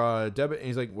cash or debit, and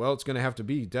he's like, well, it's gonna have to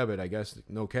be debit, I guess,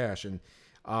 no cash. And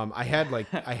I had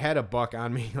 $1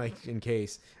 on me like in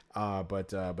case,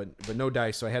 but no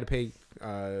dice, so I had to pay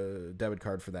debit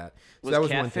card for that. So was that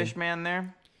was Catfish one thing. Man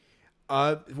there?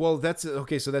 Well, that's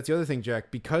okay. So that's the other thing,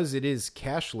 Jack, because it is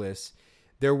cashless.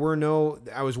 There were no.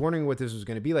 I was wondering what this was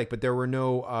going to be like, but there were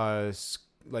no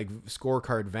like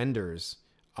scorecard vendors.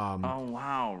 Oh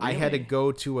wow! Really? I had to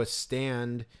go to a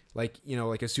stand, like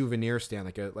like a souvenir stand,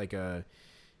 like a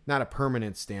not a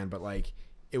permanent stand, but like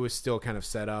it was still kind of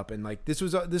set up, and like this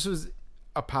was a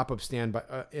pop up stand,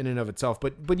 in and of itself.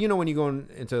 But when you go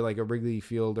into like a Wrigley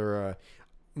Field or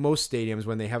most stadiums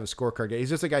when they have a scorecard, it's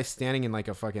just a guy standing in like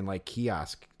a fucking like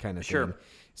kiosk kind of thing,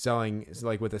 selling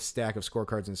like with a stack of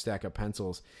scorecards and stack of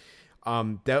pencils.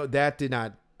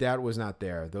 That was not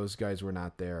there. Those guys were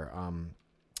not there. I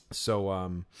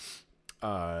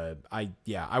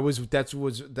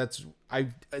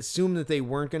assumed that they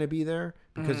weren't going to be there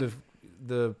because of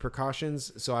the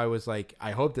precautions. So I was like,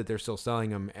 I hope that they're still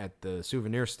selling them at the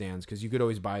souvenir stands because you could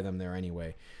always buy them there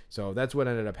anyway. So that's what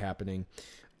ended up happening.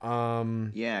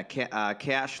 Cashless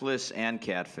and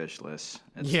catfishless.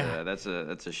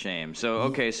 That's a shame. So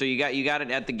okay, so you got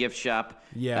it at the gift shop.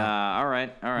 Yeah. All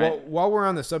right. Well, while we're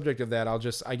on the subject of that, I'll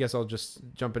just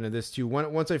jump into this too.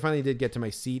 Once I finally did get to my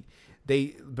seat,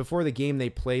 before the game they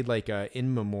played like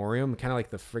in memoriam, kind of like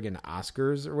the friggin'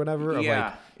 Oscars or whatever. Of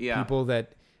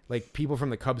people from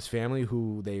the Cubs family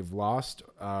who they've lost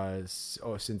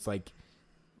since like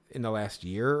in the last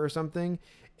year or something,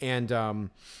 and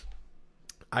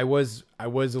I was a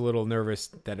little nervous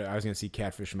that I was going to see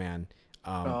Catfish Man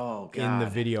in the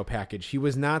video package. He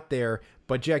was not there,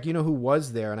 but Jack, you know who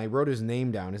was there, and I wrote his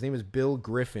name down. His name is Bill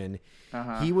Griffin.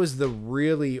 Uh-huh. He was the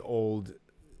really old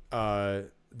guy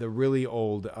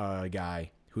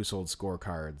who sold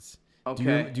scorecards.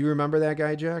 Okay. Do you remember that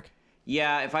guy, Jack?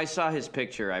 Yeah, if I saw his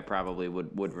picture, I probably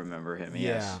would remember him.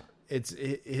 Yes. Yeah. It's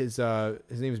his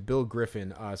name is Bill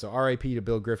Griffin. So R.I.P. to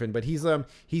Bill Griffin. But he's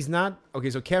not okay.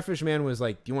 So Catfish Man was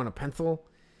like, "Do you want a pencil?"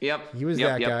 Yep. He was Yep,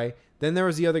 that yep. guy. Then there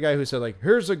was the other guy who said like,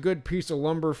 "Here's a good piece of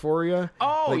lumber for you."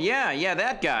 Oh, Like, yeah,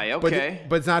 that guy. But Okay.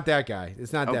 but it's not that guy.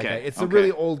 It's not that Okay, guy. It's the okay.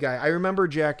 really old guy. I remember,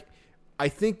 Jack. I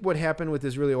think what happened with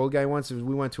this really old guy once is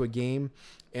we went to a game,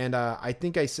 and I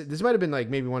think I said this might have been like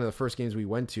maybe one of the first games we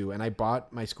went to, and I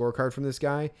bought my scorecard from this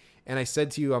guy, and I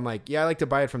said to you, I'm like, yeah, I like to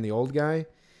buy it from the old guy.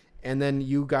 And then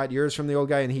you got yours from the old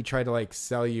guy, and he tried to like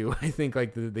sell you, I think,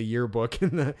 like the yearbook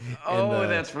and the. Oh,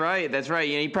 that's right. That's right.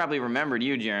 Yeah, he probably remembered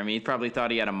you, Jeremy. He probably thought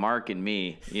he had a mark in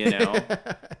me, you know.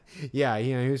 Yeah,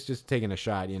 he was just taking a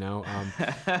shot, you know.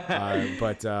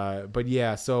 But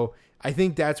yeah, so I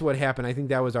think that's what happened. I think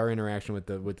that was our interaction with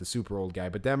the super old guy.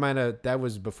 But that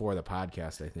was before the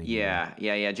podcast, I think. Yeah.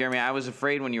 Jeremy, I was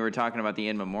afraid when you were talking about the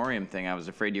in memoriam thing, I was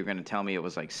afraid you were going to tell me it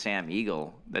was like Sam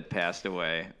Eagle that passed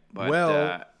away. But,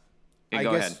 Well, I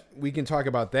go guess ahead. we can talk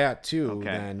about that too. Okay.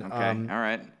 Then. Okay. All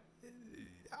right.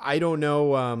 I don't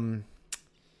know.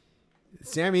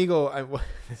 Sam Eagle.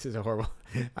 This is a horrible.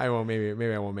 I won't.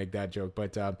 Maybe I won't make that joke.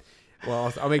 But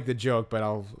well, I'll make the joke. But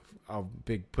I'll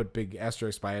put big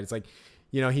asterisks by it. It's like,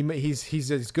 you know, he's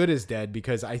as good as dead,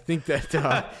 because I think that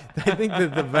I think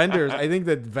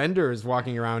that vendors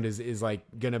walking around is like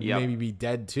gonna maybe be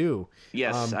dead too.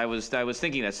 Yes, I was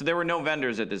thinking that. So there were no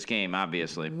vendors at this game,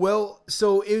 obviously. Well,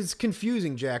 so it's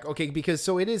confusing, Jack. Okay, because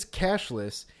so it is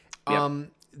cashless. Yep.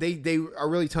 They are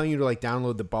really telling you to like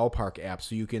download the Ballpark app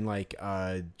so you can like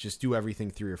just do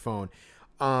everything through your phone.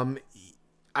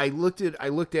 I looked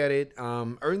at it.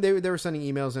 Or they were sending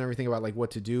emails and everything about like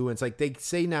what to do. And it's like they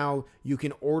say now you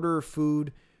can order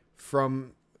food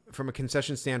from a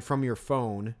concession stand from your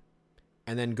phone,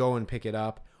 and then go and pick it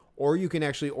up, or you can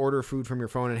actually order food from your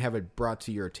phone and have it brought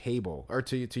to your table or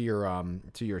to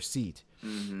your seat.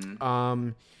 Mm-hmm.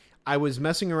 I was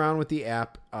messing around with the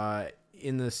app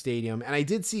in the stadium, and I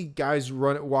did see guys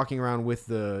walking around with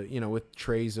with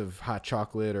trays of hot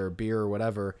chocolate or beer or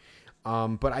whatever.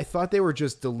 But I thought they were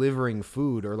just delivering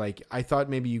food, or like I thought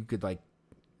maybe you could like,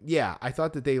 yeah, I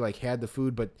thought that they like had the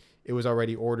food, but it was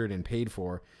already ordered and paid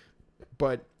for.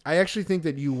 But I actually think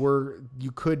that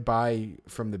you could buy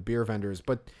from the beer vendors,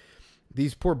 but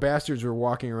these poor bastards were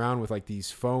walking around with like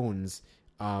these phones,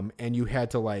 and you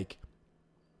had to like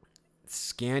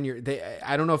scan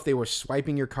I don't know if they were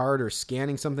swiping your card or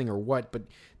scanning something or what, but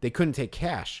they couldn't take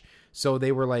cash. So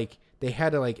they were like, they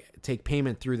had to like take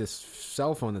payment through this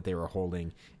cell phone that they were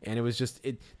holding. And it was just,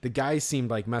 the guys seemed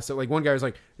like messed up. Like one guy was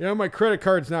like, my credit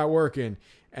card's not working.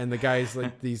 And the guys,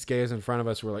 like these guys in front of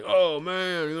us were like, oh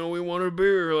man, we want a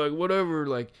beer, like whatever.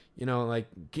 Like, like,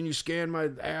 can you scan my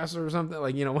ass or something?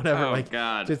 Like, whatever. Oh, like,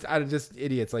 God. Just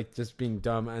idiots, like just being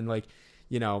dumb. And like,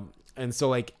 and so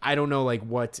like I don't know like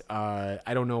what I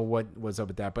don't know what was up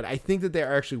with that, but I think that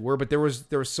there actually were, but there were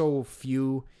so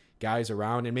few guys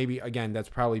around, and maybe again that's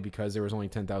probably because there was only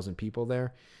 10,000 people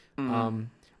there. Mm-hmm.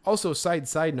 Also,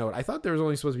 side note, I thought there was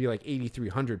only supposed to be like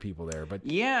 8,300 people there, but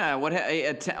yeah,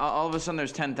 all of a sudden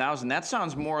there's 10,000. That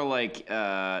sounds more like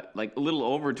a little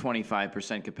over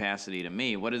 25% capacity to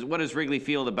me. What is Wrigley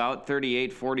Field about?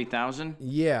 40,000?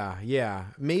 Yeah.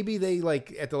 Maybe they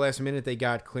like at the last minute they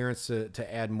got clearance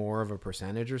to add more of a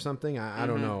percentage or something. I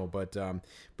don't know, but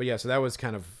yeah, so that was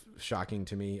kind of shocking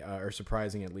to me, or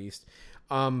surprising at least.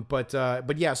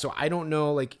 But yeah, so I don't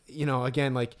know, like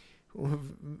again, like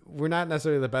we're not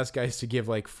necessarily the best guys to give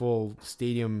like full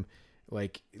stadium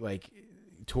like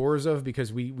tours of,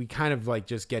 because we kind of like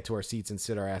just get to our seats and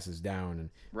sit our asses down and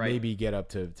maybe get up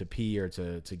to pee or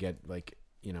to get like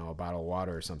a bottle of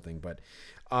water or something. But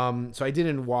so I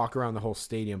didn't walk around the whole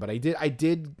stadium, but I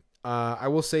did I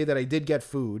will say that I did get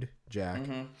food, Jack.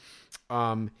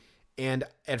 Mm-hmm. And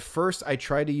at first I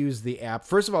tried to use the app.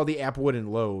 First of all, the app wouldn't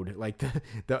load. Like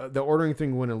the ordering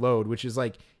thing wouldn't load, which is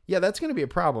like, yeah, that's going to be a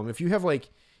problem. If you have like,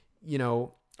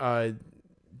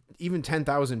 even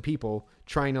 10,000 people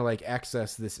trying to like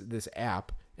access this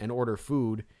app and order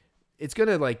food, it's going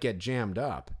to like get jammed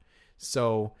up.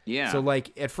 So, yeah. So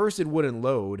like at first it wouldn't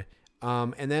load.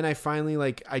 And then I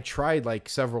finally I tried like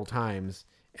several times,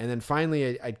 and then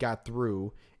finally I got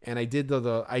through. And I did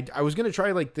I was gonna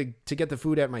try like to get the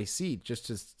food at my seat just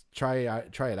to try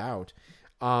it out,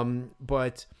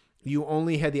 but you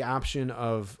only had the option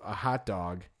of a hot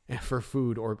dog for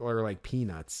food or like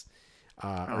peanuts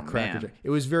or Cracker Jack. It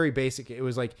was very basic. It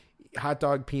was like hot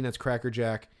dog, peanuts, Cracker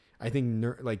Jack. I think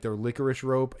like their licorice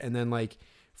rope, and then like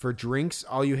for drinks,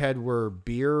 all you had were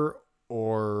beer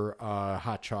or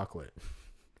hot chocolate.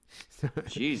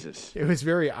 Jesus. It was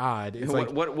very odd. It's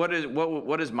like, what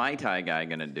is my Thai guy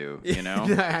gonna do? You know?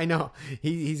 I know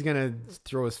he's gonna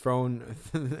throw his phone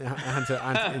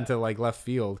into like left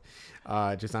field,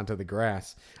 just onto the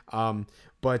grass.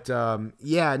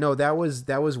 Yeah, no, that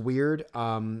was weird.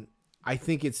 I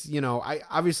think it's,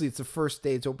 obviously it's the first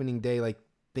day, it's opening day, like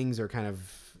things are kind of,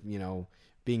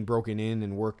 being broken in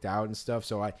and worked out and stuff.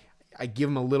 So I give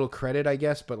them a little credit, I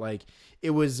guess, but like it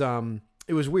was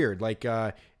weird. Like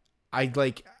and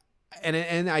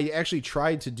I actually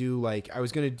tried to do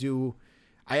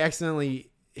I accidentally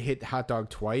hit hot dog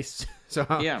twice. So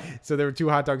there were 2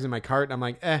 hot dogs in my cart and I'm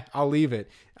like, I'll leave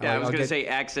it. Yeah, I was going to say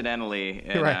accidentally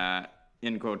and, right.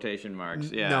 In quotation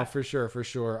marks. Yeah. No, for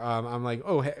sure. I'm like,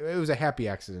 it was a happy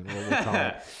accident, we'll call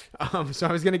it. So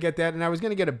I was going to get that, and I was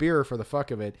going to get a beer for the fuck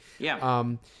of it. Yeah.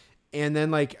 And then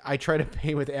like I tried to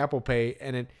pay with Apple Pay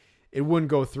and it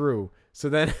wouldn't go through. So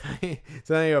then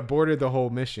I aborted the whole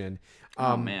mission.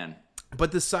 Oh man.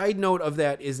 But the side note of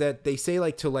that is that they say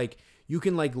you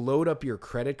can load up your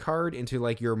credit card into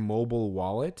your mobile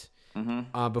wallet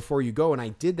before you go. And I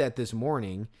did that this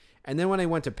morning. And then when I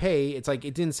went to pay, it's like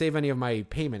it didn't save any of my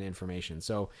payment information.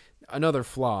 So another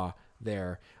flaw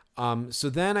there. So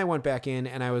then I went back in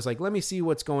and I was like, let me see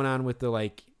what's going on with the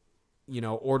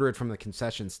order it from the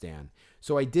concession stand.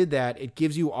 So I did that. It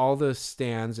gives you all the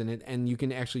stands and you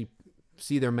can actually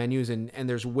see their menus and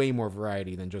there's way more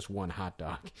variety than just one hot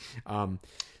dog.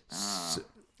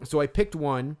 So I picked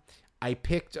one. I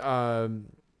picked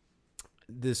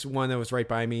this one that was right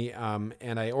by me,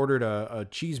 and I ordered a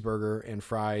cheeseburger and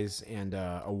fries and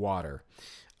a water.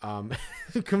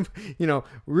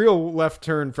 Real left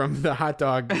turn from the hot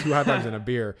dog, 2 hot dogs and a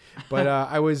beer. But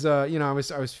I was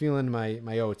feeling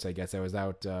my oats. I guess I was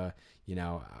out, out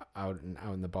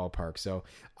in the ballpark. So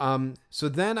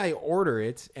then I order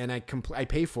it and I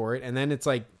pay for it, and then it's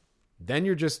like, then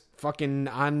you're just fucking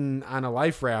on a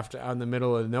life raft out in the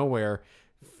middle of nowhere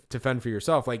to fend for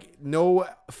yourself. Like no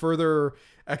further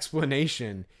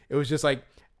explanation. It was just like,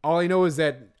 all I know is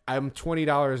that I'm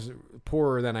 $20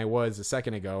 poorer than I was a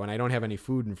second ago and I don't have any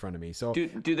food in front of me. So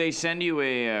do they send you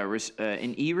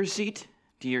an e-receipt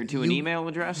to an email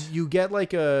address? You get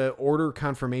like a order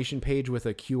confirmation page with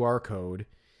a QR code.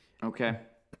 Okay.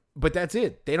 But that's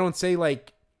it. They don't say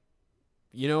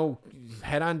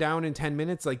head on down in 10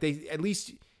 minutes. Like they, at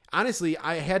least, honestly,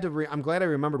 I had to, I'm glad I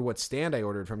remembered what stand I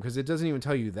ordered from because it doesn't even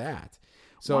tell you that.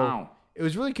 So wow. It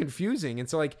was really confusing. And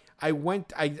so I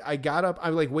got up,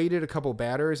 I waited a couple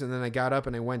batters and then I got up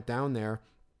and I went down there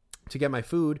to get my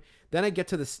food. Then I get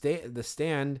to the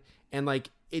stand and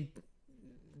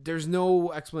there's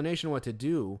no explanation what to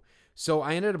do. So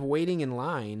I ended up waiting in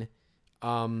line,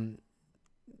 to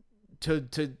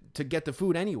get the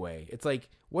food anyway. It's like,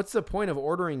 what's the point of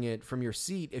ordering it from your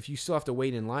seat if you still have to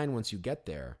wait in line once you get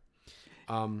there?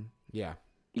 Yeah.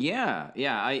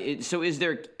 Yeah. So is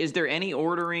there any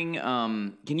ordering?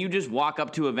 Can you just walk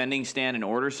up to a vending stand and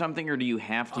order something, or do you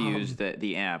have to use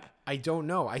the app? I don't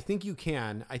know. I think you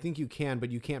can,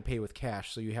 but you can't pay with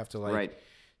cash, so you have to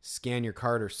scan your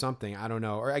card or something. I don't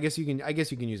know. Or I guess you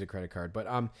can use a credit card. But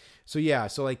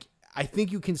I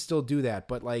think you can still do that,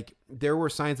 but there were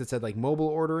signs that said mobile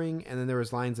ordering, and then there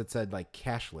was lines that said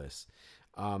cashless.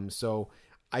 So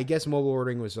I guess mobile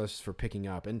ordering was just for picking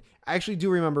up. And I actually do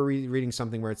remember reading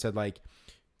something where it said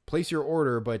place your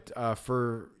order, but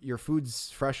for your food's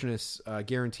freshness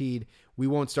guaranteed, we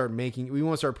won't start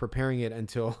preparing it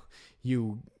until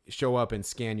you show up and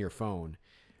scan your phone.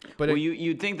 But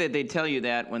you'd think that they'd tell you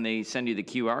that when they send you the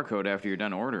QR code after you're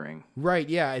done ordering. Right,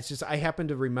 yeah. It's just I happened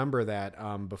to remember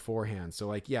that beforehand. So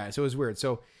so it was weird.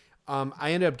 So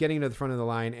I ended up getting to the front of the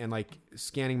line and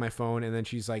scanning my phone, and then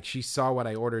she's she saw what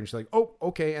I ordered and she's like, oh,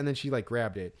 okay, and then she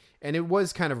grabbed it. And it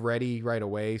was kind of ready right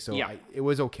away, so yeah. It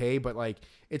was okay, but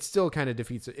it still kind of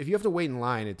defeats it. If you have to wait in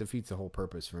line, it defeats the whole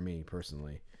purpose for me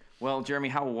personally. Well, Jeremy,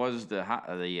 how was the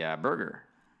burger?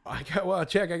 I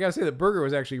gotta say the burger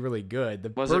was actually really good. The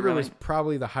burger was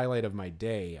probably the highlight of my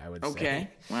day, I would say. Okay.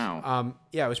 Wow.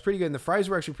 Yeah, it was pretty good. And the fries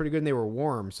were actually pretty good and they were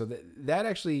warm. So that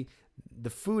actually,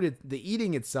 the food, the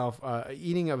eating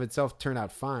of itself turned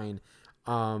out fine.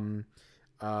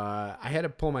 I had to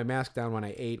pull my mask down when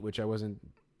I ate, which I wasn't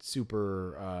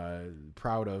super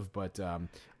proud of, but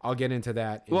I'll get into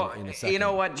that in a second. You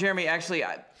know what, Jeremy, actually,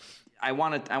 I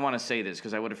want to say this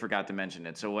because I would have forgot to mention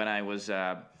it. So when I was...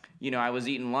 I was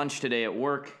eating lunch today at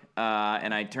work,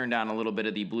 and I turned on a little bit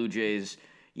of the Blue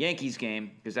Jays-Yankees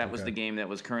game because that was the game that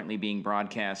was currently being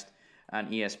broadcast on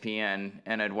ESPN.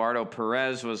 And Eduardo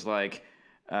Perez was they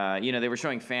were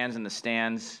showing fans in the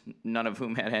stands, none of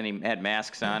whom had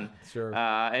masks on. Sure.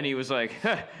 And he was like,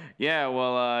 yeah,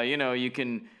 well, you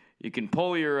you can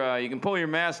pull your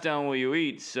mask down while you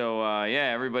eat. So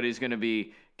yeah, everybody's gonna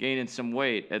be gaining some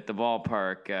weight at the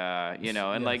ballpark, you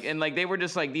know, and like they were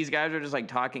just like, these guys were just like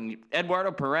talking.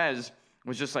 Eduardo Perez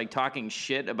was just like talking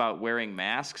shit about wearing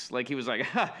masks. Like he was like,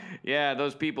 yeah,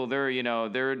 those people, they're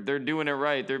doing it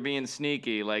right. They're being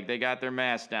sneaky. Like they got their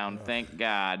mask down. Thank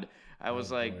God. I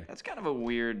was like, that's kind of a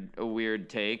weird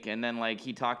take. And then like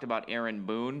he talked about Aaron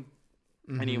Boone.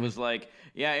 And he was like,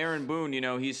 yeah, Aaron Boone, you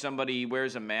know, he's somebody, he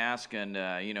wears a mask and,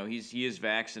 you know, he is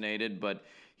vaccinated, but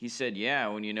he said, yeah,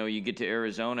 when, you know, you get to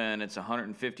Arizona and it's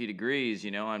 150 degrees,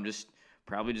 you know, I'm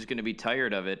probably just going to be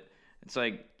tired of it. It's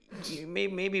like,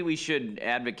 maybe we should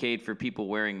advocate for people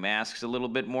wearing masks a little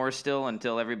bit more still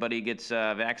until everybody gets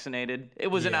vaccinated. It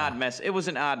was an odd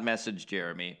message,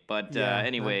 Jeremy. But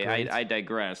anyway, I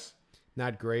digress.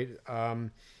 Not great.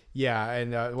 Yeah,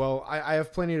 and well, I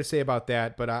have plenty to say about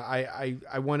that, but I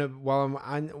want to, while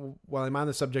I'm on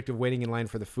the subject of waiting in line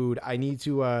for the food, I need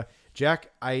to,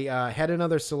 Jack, I had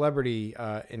another celebrity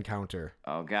encounter.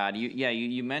 Oh God,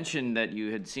 you mentioned that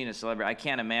you had seen a celebrity. I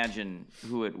can't imagine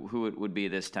who it would be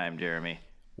this time, Jeremy.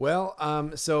 Well,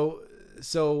 so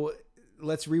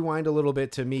let's rewind a little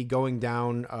bit to me going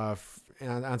down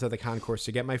onto the concourse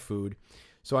to get my food.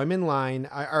 So I'm in line,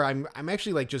 I'm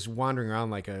actually like just wandering around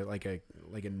like a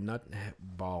nut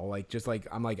ball, I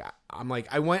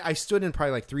stood in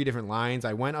probably like 3 different lines.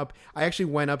 I actually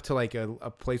went up to like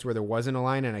a place where there wasn't a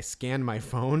line, and I scanned my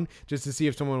phone just to see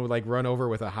if someone would like run over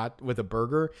with a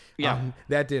burger. Yeah,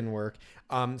 that didn't work.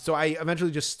 So I eventually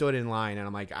just stood in line, and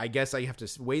I'm like, I guess I have to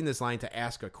wait in this line to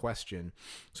ask a question.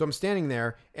 So I'm standing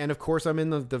there, and of course I'm in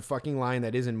the fucking line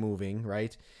that isn't moving,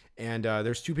 right? And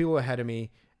there's 2 people ahead of me.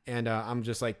 And I'm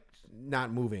just like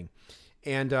not moving.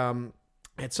 And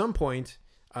at some point,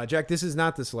 Jack, this is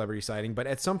not the celebrity sighting, but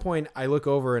at some point I look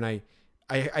over and I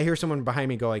hear someone behind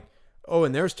me go like, oh,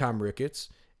 and there's Tom Ricketts.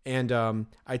 And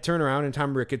I turn around and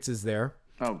Tom Ricketts is there.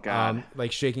 Oh God.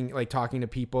 Like shaking, like talking to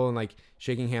people and like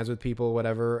shaking hands with people,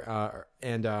 whatever.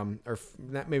 Or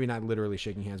maybe not literally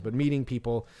shaking hands, but meeting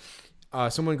people.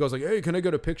 Someone goes like, hey, can I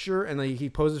get a picture? And like he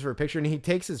poses for a picture and he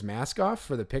takes his mask off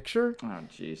for the picture. Oh,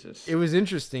 Jesus. It was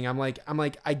interesting. I'm like,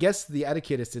 I guess the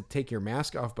etiquette is to take your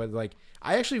mask off, but like,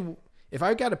 if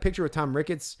I got a picture with Tom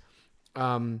Ricketts,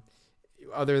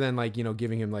 other than like, you know,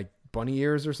 giving him like bunny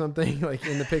ears or something like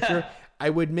in the picture, I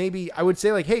would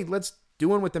say like, hey, let's do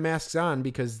one with the masks on,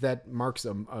 because that marks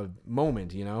a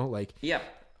moment, you know, like, yeah.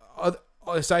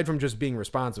 Aside from just being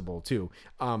responsible too.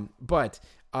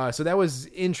 So that was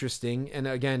interesting. And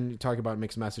again, talk about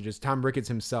mixed messages. Tom Ricketts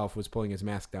himself was pulling his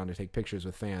mask down to take pictures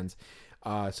with fans.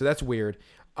 So that's weird.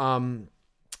 I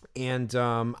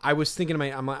was thinking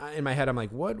in my head, I'm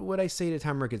like, what would I say to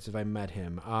Tom Ricketts if I met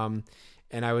him?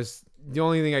 And the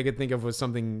only thing I could think of was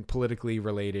something politically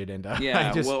related. And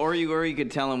or you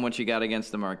could tell him what you got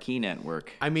against the Marquee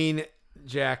Network. I mean,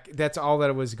 Jack, that's all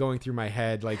that was going through my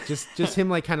head. Like just him,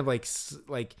 like kind of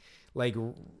like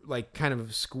kind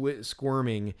of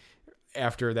squirming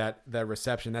after that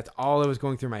reception. That's all that was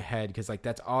going through my head, because like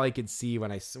that's all I could see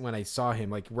when I saw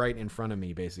him, like right in front of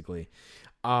me, basically.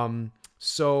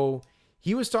 So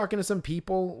he was talking to some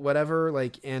people, whatever,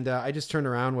 like, and I just turned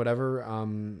around, whatever.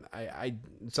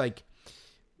 It's like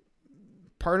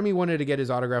part of me wanted to get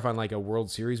his autograph on like a World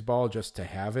Series ball just to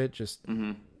have it, just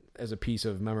as a piece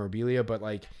of memorabilia, but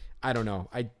like, I don't know.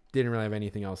 I didn't really have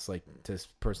anything else like to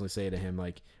personally say to him,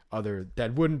 like other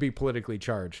that wouldn't be politically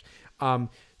charged.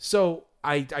 So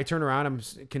I turn around, I'm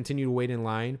continue to wait in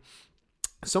line.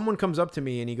 Someone comes up to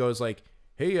me and he goes like,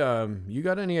 hey, you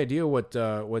got any idea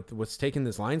what's taking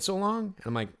this line so long? And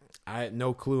I'm like,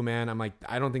 no clue, man. I'm like,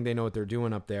 I don't think they know what they're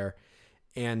doing up there.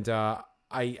 And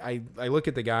I look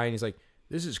at the guy and he's like,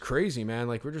 this is crazy, man.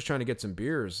 Like, we're just trying to get some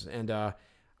beers. And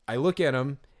I look at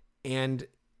him and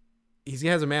he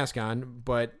has a mask on,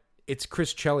 but it's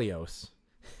Chris Chelios.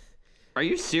 Are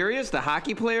you serious? The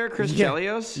hockey player, Chris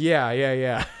Chelios?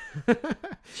 Yeah.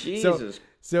 Jesus.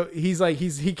 So he's like,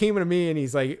 he came to me and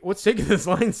he's like, what's taking this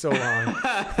line so long?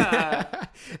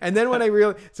 And then when I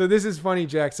realized, so this is funny,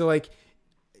 Jack. So like,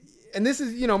 and this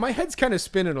is, you know, my head's kind of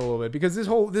spinning a little bit, because this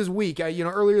week,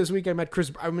 earlier this week I met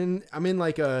Chris. I'm in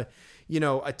like a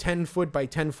 10-foot by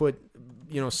 10-foot,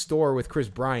 store with Chris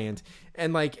Bryant,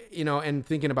 and like, and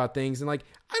thinking about things, and like,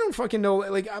 I don't fucking know,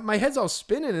 like my head's all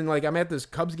spinning, and like I'm at this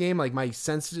Cubs game, like my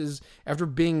senses, after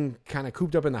being kind of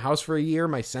cooped up in the house for a year,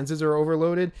 my senses are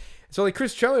overloaded. So like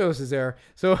Chris Chelios is there.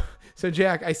 So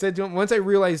Jack, I said to him, once I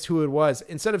realized who it was,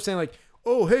 instead of saying like,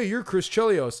 oh, hey, you're Chris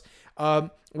Chelios,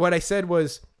 what I said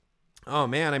was, oh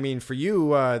man, I mean, for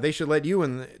you, they should let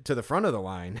you to the front of the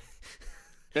line.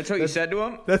 That's what you said to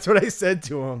him? That's what I said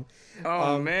to him.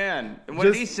 Oh man. And what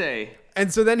did he say?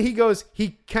 And so then he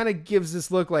kind of gives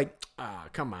this look like, oh,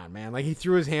 come on, man. Like he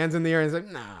threw his hands in the air and he's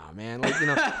like, nah, man. Like,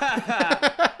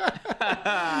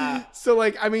 So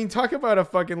like, I mean, talk about a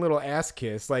fucking little ass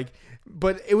kiss. Like,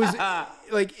 but it was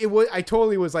I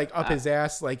totally was like up his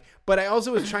ass. Like, but I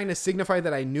also was trying to signify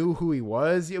that I knew who he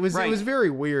was. It was very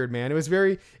weird, man. It was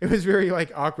very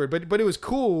like awkward, but it was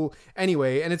cool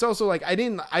anyway. And it's also like, I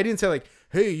didn't say like,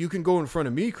 hey, you can go in front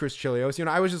of me, Chris Chelios.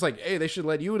 I was just like, hey, they should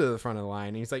let you to the front of the line.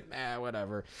 And he's like,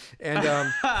 whatever.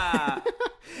 And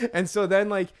and so then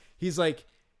like he's like,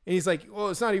 well,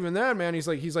 it's not even that, man. He's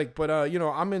like, but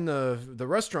I'm in the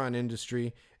restaurant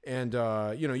industry, and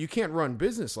you can't run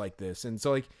business like this. And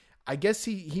so like, I guess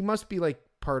he must be like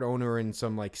part owner in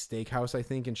some like steakhouse, I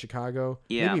think, in Chicago.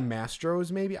 Yeah. Maybe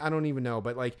Mastro's, maybe, I don't even know,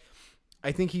 but like,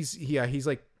 I think he's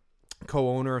like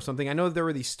co-owner or something. I know that there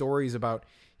were these stories about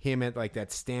him at like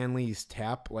that Stanley's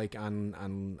Tap, like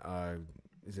on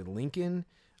is it Lincoln?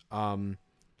 I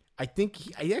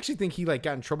actually think he like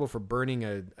got in trouble for burning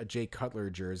a Jay Cutler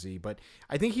jersey, but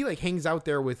I think he like hangs out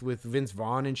there with Vince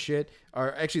Vaughn and shit.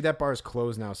 Or actually, that bar is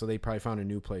closed now, so they probably found a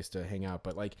new place to hang out.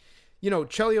 But like,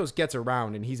 Chelios gets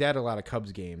around, and he's at a lot of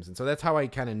Cubs games, and so that's how I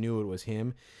kind of knew it was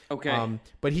him. Okay.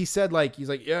 But he said like, he's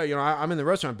like, yeah, I'm in the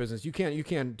restaurant business. You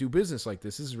can't do business like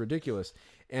this. This is ridiculous.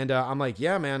 And I'm like,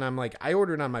 yeah, man. I'm like, I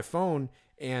ordered on my phone,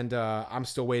 and I'm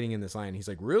still waiting in this line. He's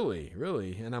like, really?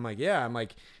 And I'm like, yeah. I'm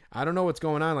like, I don't know what's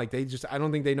going on. Like, I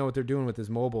don't think they know what they're doing with this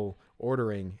mobile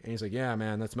ordering. And he's like, yeah,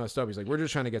 man, that's messed up. He's like, we're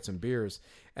just trying to get some beers.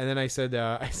 And then I said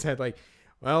like,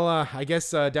 well, I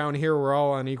guess down here we're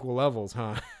all on equal levels,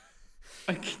 huh?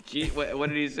 Gee, what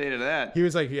did he say to that? He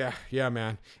was like, yeah,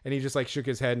 man. And he just like shook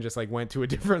his head and just like went to a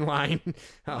different line.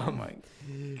 Oh my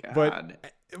God.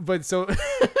 But so,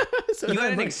 you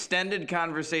had an extended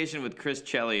conversation with Chris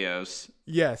Chelios.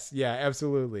 Yes. Yeah,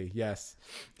 absolutely. Yes.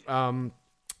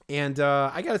 And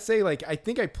I gotta say, like, I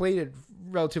think I played it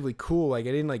relatively cool. Like,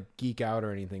 I didn't like geek out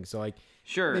or anything. So like,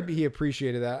 sure, maybe he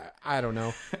appreciated that. I don't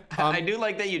know. I do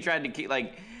like that you tried to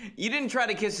you didn't try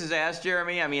to kiss his ass,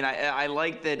 Jeremy. I mean, I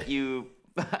like that you,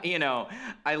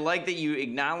 I like that you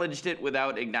acknowledged it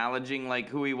without acknowledging like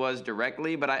who he was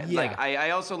directly. But I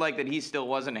also like that he still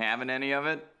wasn't having any of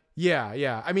it.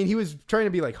 Yeah. I mean, he was trying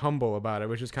to be like humble about it,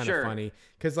 which is kind of funny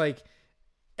because like,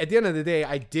 at the end of the day,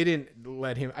 I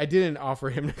didn't offer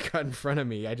him to cut in front of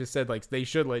me. I just said like they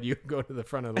should let you go to the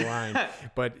front of the line,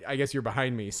 but I guess you're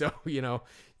behind me, so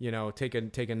take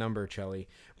a number, Chelly.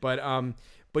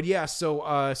 But yeah,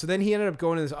 so then he ended up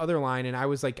going to this other line, and I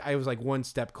was like one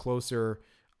step closer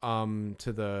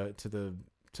to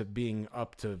being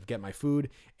up to get my food,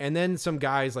 and then some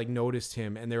guys like noticed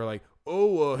him, and they were like,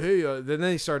 oh, hey, then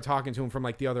they started talking to him from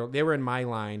like the other. They were in my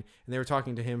line, and they were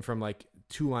talking to him from like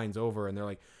 2 lines over, and they were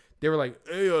like,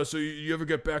 hey, so you ever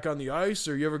get back on the ice,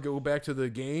 or you ever go back to the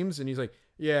games? And he's like,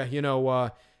 yeah,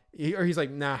 he's like,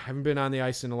 nah, I haven't been on the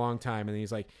ice in a long time. And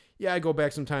he's like, yeah, I go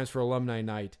back sometimes for alumni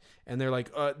night. And they're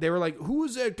like, they were like, who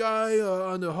was that guy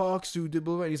on the Hawks who did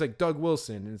blah, blah? And he's like, Doug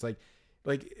Wilson. And it's like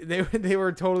they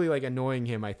were totally like annoying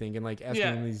him, I think, and like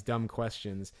asking him these dumb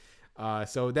questions.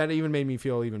 So that even made me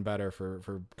feel even better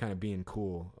for kind of being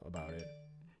cool about it.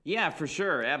 Yeah, for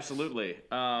sure, absolutely.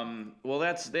 Well,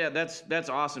 that's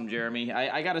awesome, Jeremy.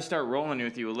 I got to start rolling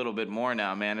with you a little bit more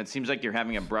now, man. It seems like you're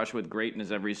having a brush with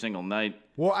greatness every single night.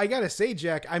 Well, I gotta say,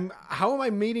 Jack, how am I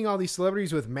meeting all these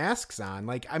celebrities with masks on?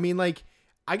 Like, I mean, like,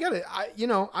 I'm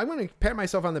gonna pat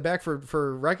myself on the back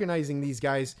for recognizing these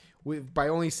guys by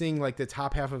only seeing like the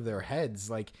top half of their heads.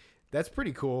 Like, that's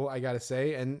pretty cool, I gotta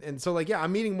say. And so like, yeah,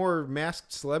 I'm meeting more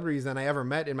masked celebrities than I ever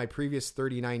met in my previous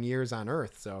 39 years on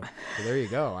Earth. So there you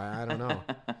go. I don't know.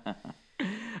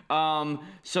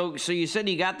 So you said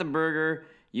you got the burger.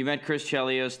 You met Chris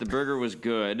Chelios. The burger was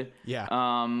good. Yeah.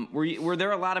 Were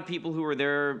there a lot of people who were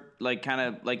there, like kind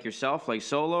of like yourself, like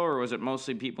solo, or was it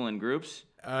mostly people in groups?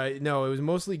 No, it was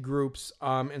mostly groups.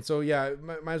 And so yeah,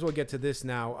 might as well get to this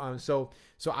now. So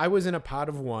I was in a pot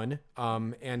of one.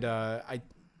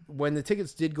 When the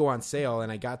tickets did go on sale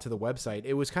and I got to the website,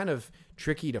 it was kind of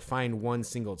tricky to find one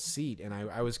single seat. And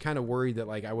I was kind of worried that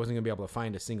like I wasn't gonna be able to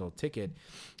find a single ticket.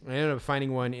 I ended up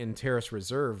finding one in Terrace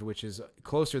Reserved, which is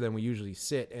closer than we usually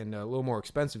sit and a little more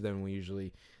expensive than we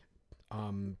usually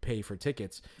pay for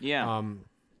tickets. Yeah.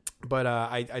 But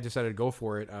I decided to go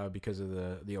for it because of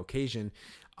the occasion.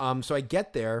 So I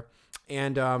get there,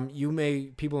 and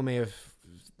people may have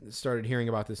started hearing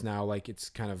about this now, like it's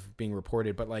kind of being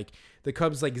reported, but like the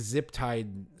Cubs like zip tied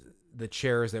the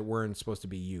chairs that weren't supposed to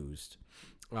be used.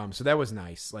 So that was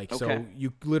nice. Like, okay. So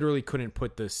you literally couldn't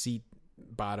put the seat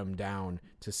bottom down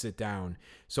to sit down.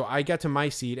 So I got to my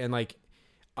seat and like,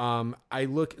 I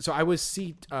was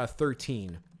seat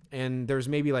 13, and there's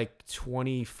maybe like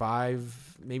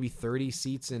 25, maybe 30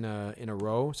 seats in a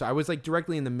row. So I was like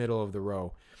directly in the middle of the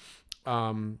row.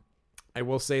 I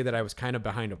will say that I was kind of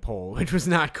behind a pole, which was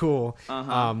not cool.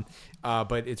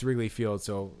 But it's Wrigley Field,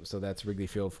 so that's Wrigley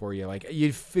Field for you. Like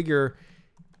you'd figure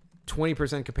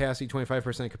 20% capacity,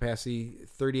 25% capacity,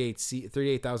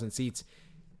 38,000 seats.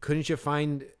 Couldn't you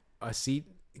find a seat?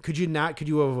 Could you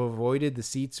have avoided the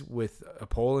seats with a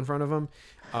pole in front of them?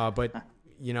 But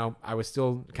I was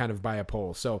still kind of by a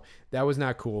pole, so that was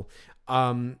not cool.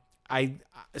 I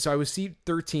was seat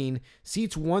 13.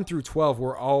 Seats 1 through 12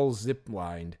 were all zip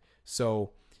lined.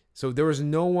 So there was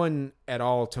no one at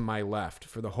all to my left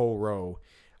for the whole row.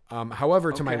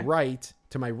 However, to my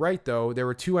right though, there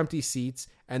were 2 empty seats,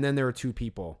 and then there were 2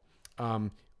 people,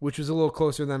 which was a little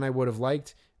closer than I would have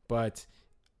liked, but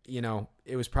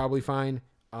it was probably fine.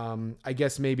 I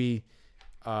guess maybe,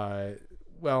 I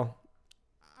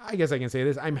guess I can say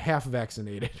this. I'm half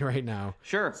vaccinated right now.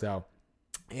 Sure. So,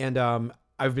 and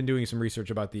I've been doing some research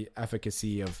about the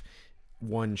efficacy of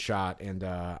one shot, and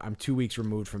I'm 2 weeks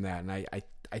removed from that, and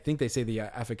I think they say the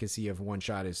efficacy of one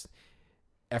shot is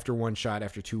after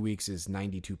 2 weeks is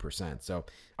 92%. So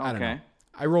I don't know.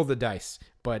 I rolled the dice,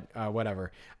 but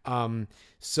whatever.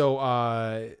 So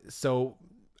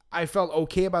I felt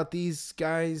okay about these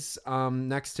guys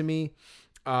next to me,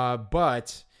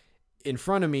 but in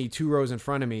front of me, 2 rows in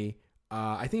front of me,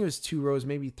 I think it was 2 rows,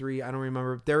 maybe 3. I don't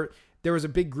remember. There was a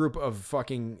big group of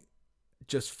fucking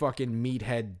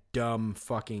meathead, dumb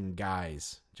fucking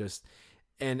guys.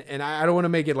 And I don't want to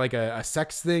make it like a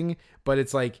sex thing, but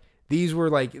it's like,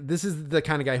 this is the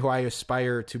kind of guy who I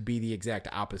aspire to be the exact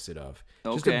opposite of.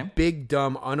 Just a big,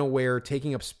 dumb, unaware,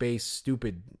 taking up space,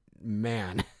 stupid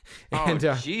man. And,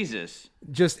 Jesus.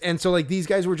 So like these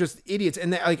guys were just idiots,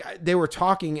 and they were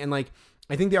talking, and like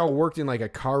I think they all worked in like a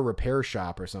car repair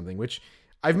shop or something. Which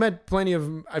I've met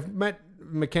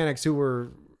mechanics who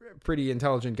were pretty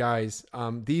intelligent guys.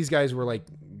 These guys were like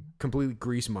complete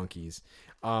grease monkeys.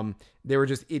 They were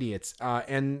just idiots.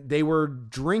 And they were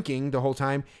drinking the whole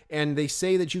time. And they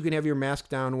say that you can have your mask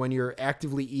down when you're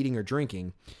actively eating or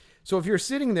drinking. So if you're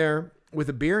sitting there with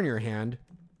a beer in your hand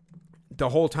the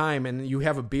whole time, and you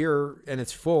have a beer and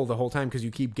it's full the whole time because you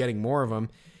keep getting more of them,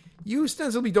 you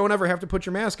ostensibly don't ever have to put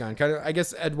your mask on. I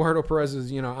guess Eduardo Perez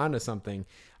is, onto something.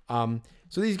 So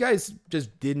these guys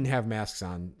just didn't have masks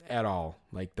on at all,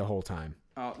 like the whole time.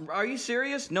 Are you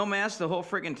serious? No mask the whole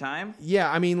freaking time?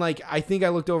 Yeah, I mean, like, I think I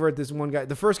looked over at this one guy.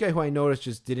 The first guy who I noticed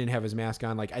just didn't have his mask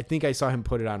on. Like, I think I saw him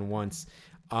put it on once.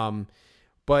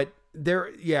 But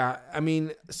I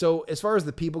mean, so as far as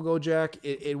the people go, Jack,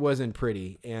 it wasn't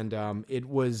pretty. And it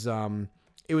was kind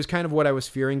of what I was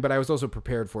fearing, but I was also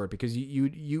prepared for it because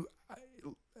you'd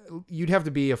have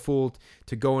to be a fool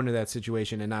to go into that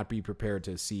situation and not be prepared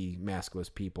to see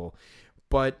maskless people.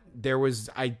 But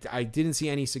I didn't see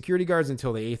any security guards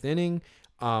until the 8th inning.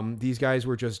 These guys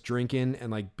were just drinking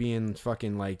and like being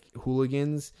fucking like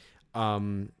hooligans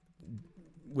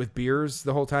with beers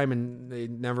the whole time, and they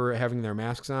never having their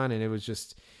masks on. And it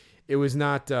was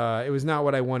not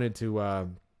what I wanted to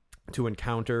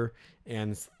encounter,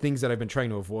 and things that I've been trying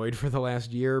to avoid for the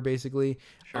last year, basically.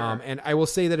 Sure. And I will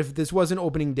say that if this wasn't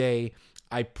opening day,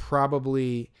 I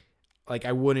probably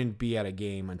I wouldn't be at a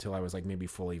game until I was like maybe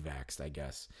fully vaxxed, I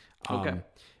guess. Okay.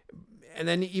 And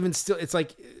then even still, it's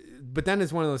like, but then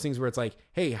it's one of those things where it's like,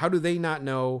 hey, how do they not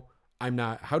know I'm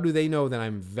not? How do they know that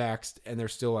I'm vaxxed and they're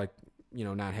still like,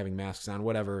 not having masks on,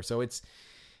 whatever. So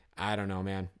I don't know,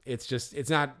 man. It's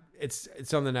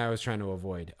something that I was trying to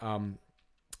avoid.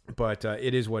 But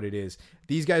it is what it is.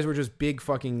 These guys were just big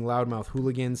fucking loudmouth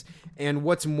hooligans. And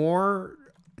what's more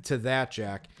to that,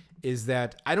 Jack, is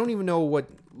that I don't even know what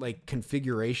like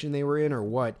configuration they were in or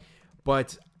what,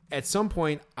 but at some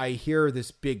point I hear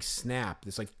this big snap,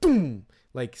 this like boom,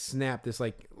 like snap, this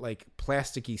like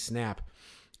plasticky snap.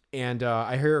 And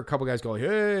I hear a couple guys go,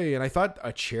 hey, and I thought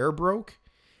a chair broke.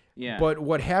 Yeah. But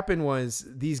what happened was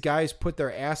these guys put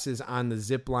their asses on the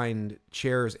zipline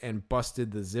chairs and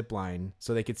busted the zipline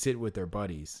so they could sit with their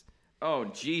buddies. Oh,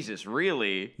 Jesus,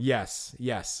 really? Yes.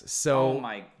 So. Oh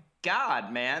my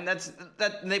God, man, that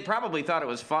they probably thought it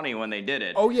was funny when they did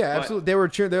it. Oh yeah, absolutely. They were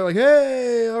cheering. They're like,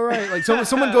 "Hey, all right!" Like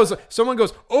someone goes,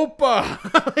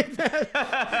 "Opa!" Like that.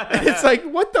 And it's like,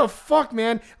 what the fuck,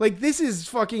 man? Like this is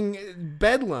fucking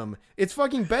bedlam. It's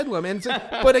fucking bedlam. And it's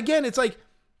like, but again, it's like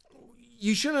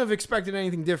you shouldn't have expected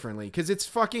anything differently because it's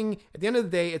fucking. At the end of the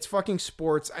day, it's fucking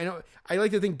sports. I know. I like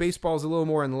to think baseball is a little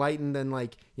more enlightened than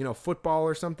like football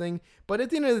or something. But at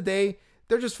the end of the day,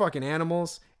 they're just fucking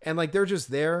animals. And like they're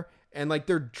just there, and like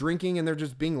they're drinking, and they're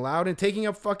just being loud and taking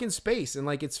up fucking space, and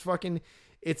like it's fucking,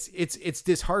 it's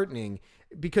disheartening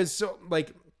because so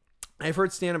like I've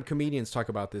heard stand-up comedians talk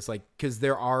about this, like, because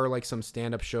there are like some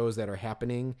stand-up shows that are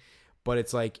happening, but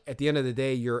it's like at the end of the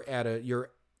day, you're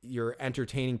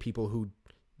entertaining people who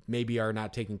maybe are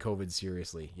not taking COVID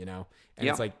seriously, you know? And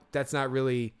it's like, that's not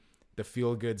really the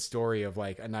feel-good story of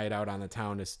like a night out on the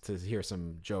town is to hear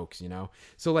some jokes, you know?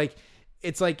 So like,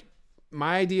 it's like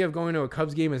my idea of going to a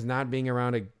Cubs game is not being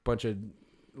around a bunch of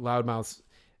loudmouths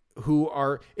who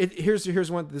are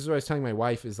here's one, this is what I was telling my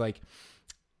wife, is like,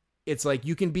 it's like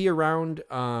you can be around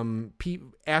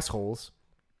assholes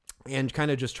and kind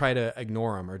of just try to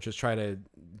ignore them or just try to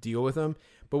deal with them.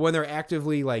 But when they're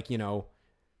actively like, you know,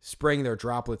 spraying their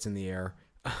droplets in the air,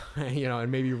 you know,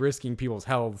 and maybe risking people's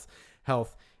health,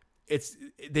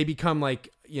 they become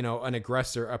like, you know, an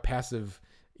aggressor, a passive,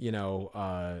 you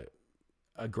know,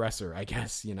 aggressor, I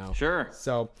guess, you know. Sure.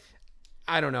 So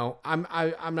I don't know.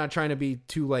 I'm not trying to be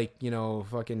too like, you know,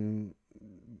 fucking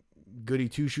goody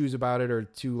two shoes about it or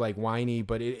too like whiny,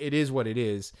 but it is what it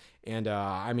is. And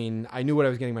I mean, I knew what I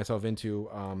was getting myself into.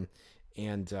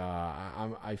 And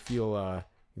I feel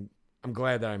I'm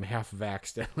glad that I'm half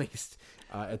vaxxed at least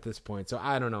at this point. So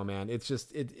I don't know, man. It's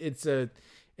just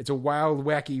it's a wild,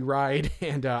 wacky ride,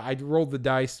 and I rolled the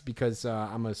dice because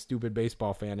I'm a stupid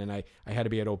baseball fan, and I had to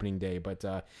be at opening day. But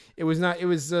it was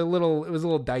a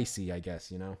little dicey, I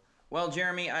guess, you know. Well,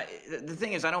 Jeremy, the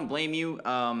thing is, I don't blame you,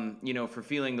 you know, for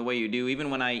feeling the way you do. Even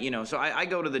when I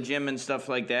go to the gym and stuff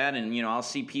like that, and, you know, I'll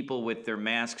see people with their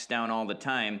masks down all the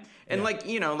time. And like,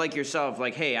 you know, like yourself,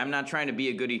 like, hey, I'm not trying to be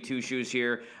a goody two-shoes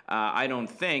here. I don't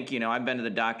think, you know, I've been to the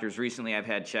doctors recently. I've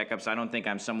had checkups. I don't think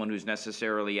I'm someone who's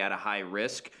necessarily at a high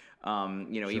risk, you know,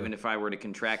 sure. Even if I were to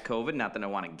contract COVID, not that I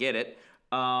want to get it.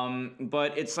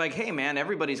 But it's like, hey, man,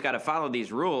 everybody's got to follow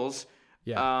these rules.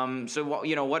 Yeah. So,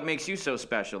 you know, what makes you so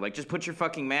special? Like, just put your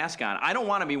fucking mask on. I don't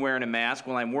want to be wearing a mask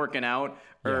while I'm working out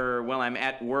or while I'm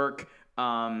at work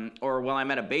or while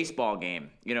I'm at a baseball game,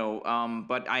 you know,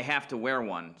 but I have to wear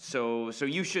one. So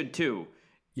you should too.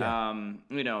 Yeah.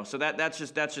 You know, so that's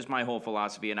just my whole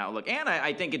philosophy and outlook. And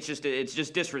I think it's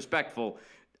just disrespectful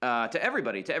to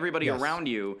everybody yes. around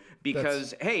you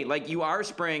because, hey, like you are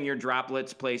spraying your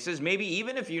droplets places. Maybe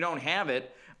even if you don't have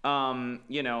it,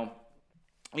 you know,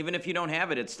 even if you don't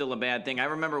have it, it's still a bad thing. I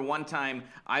remember one time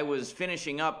I was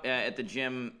finishing up at the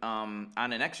gym on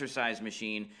an exercise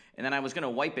machine, and then I was going to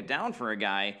wipe it down for a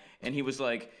guy, and he was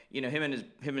like, you know, him and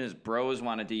his bros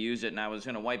wanted to use it, and I was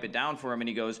going to wipe it down for him, and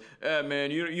he goes,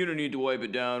 man, you don't need to wipe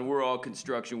it down. We're all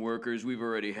construction workers. We've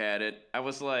already had it. I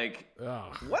was like,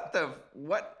 what?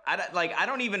 I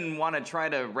don't even want to try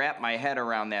to wrap my head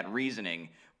around that reasoning.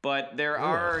 But there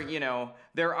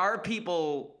are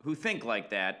people who think like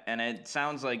that, and it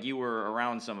sounds like you were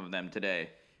around some of them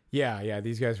today. Yeah.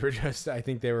 These guys were just, I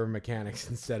think they were mechanics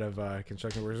instead of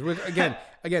construction workers. Which, again,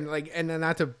 like, and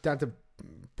not to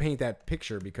paint that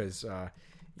picture because, I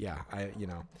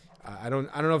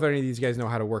don't know if any of these guys know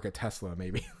how to work a Tesla.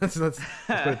 Maybe let's put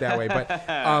it that way.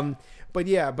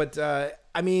 But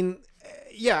I mean.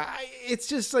 Yeah, it's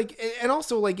just like, and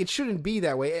also like it shouldn't be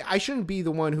that way. I shouldn't be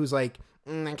the one who's like,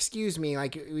 excuse me,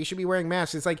 like we should be wearing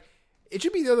masks. It's like it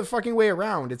should be the other fucking way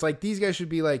around. It's like these guys should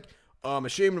be like, oh, I'm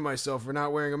ashamed of myself for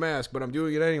not wearing a mask, but I'm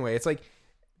doing it anyway. It's like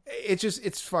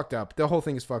it's fucked up. The whole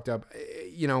thing is fucked up.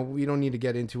 You know, we don't need to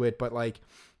get into it, but like,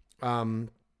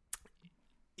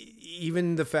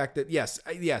 even the fact that yes,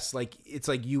 like it's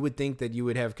like you would think that you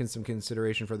would have some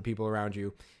consideration for the people around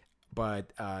you.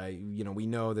 But, you know, we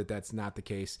know that that's not the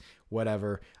case,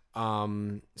 whatever.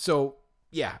 So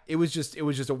yeah, it was just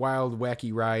a wild,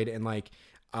 wacky ride. And like,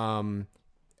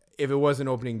 if it wasn't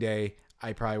opening day,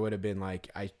 I probably would have been like,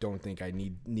 I don't think I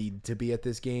need to be at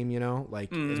this game, you know,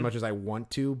 like as much as I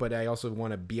want to, but I also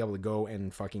want to be able to go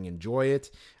and fucking enjoy it.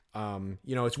 You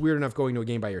know, it's weird enough going to a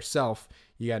game by yourself.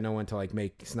 You got no one to like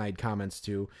make snide comments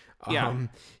to,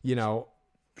 you know.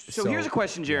 So here's a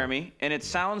question, Jeremy, and it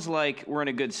sounds like we're in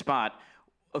a good spot.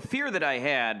 A fear that I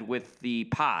had with the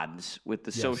pods, with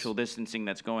the social distancing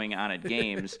that's going on at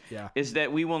games, is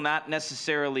that we will not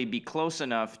necessarily be close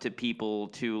enough to people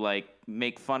to like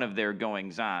make fun of their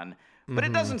goings on. But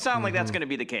it doesn't sound like that's going to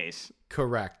be the case.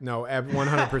 Correct. No,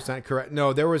 100% correct.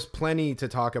 No, there was plenty to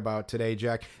talk about today,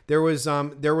 Jack. There was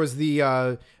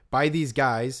the by these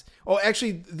guys. Oh,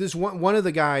 actually, this one of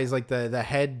the guys, like the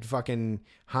head fucking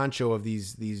honcho of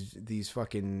these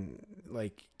fucking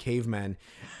like cavemen,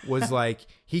 was like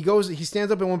he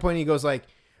stands up at one point and he goes like,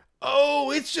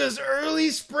 "Oh, it's just early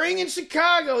spring in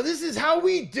Chicago. This is how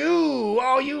we do.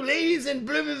 All you ladies and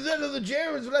blah blah blah the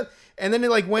Germans." And then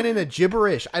it like went into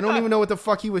gibberish. I don't even know what the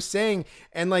fuck he was saying.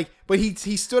 And like, but he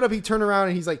stood up, he turned around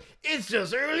and he's like, "It's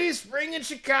just early spring in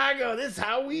Chicago. This is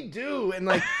how we do." And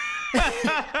like,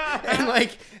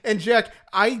 and Jack,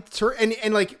 I turn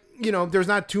and like, you know, there's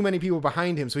not too many people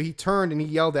behind him, so he turned and he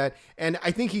yelled at, and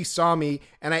I think he saw me,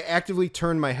 and I actively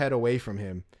turned my head away from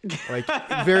him, like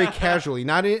very casually,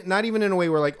 not even in a way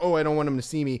where like, oh, I don't want him to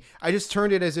see me. I just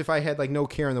turned it as if I had like no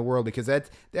care in the world, because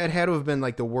that had to have been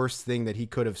like the worst thing that he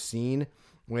could have seen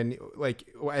when, like,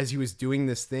 as he was doing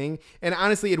this thing. And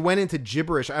honestly, it went into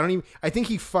gibberish. I think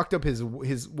he fucked up his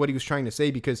what he was trying to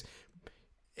say, because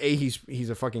A, he's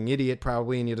a fucking idiot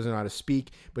probably, and he doesn't know how to speak,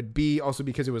 but B, also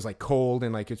because it was like cold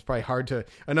and like it's probably hard to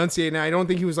enunciate, and I don't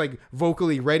think he was like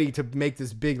vocally ready to make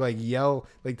this big like yell,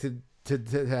 like to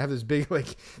have this big like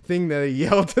thing that he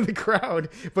yelled to the crowd.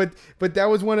 But that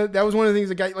was one of the things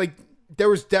that got, like, there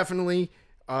was definitely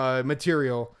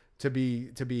material to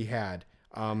be had.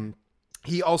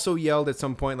 He also yelled at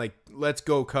some point like, "Let's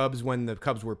go Cubs," when the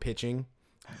Cubs were pitching.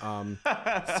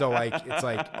 So like, it's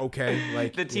like, okay,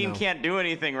 like the team can't do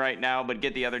anything right now but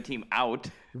get the other team out.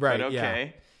 Right. But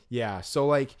okay. Yeah. So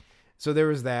there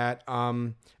was that.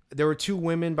 There were two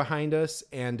women behind us,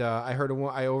 and I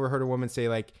overheard a woman say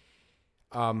like,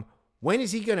 when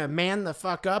is he gonna man the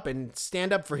fuck up and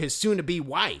stand up for his soon-to-be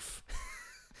wife?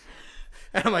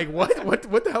 And I'm like, what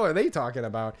the hell are they talking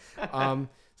about?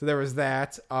 So there was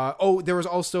that. There was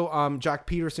also Jock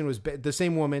Peterson was the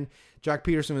same woman. Jock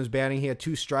Peterson was batting. He had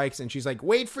 2 strikes, and she's like,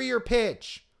 "Wait for your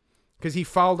pitch," because he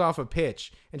fouled off a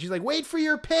pitch, and she's like, "Wait for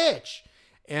your pitch."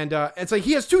 And it's like,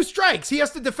 he has 2 strikes. He has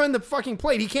to defend the fucking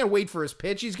plate. He can't wait for his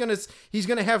pitch. He's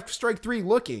gonna have strike 3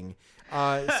 looking.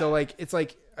 So like, it's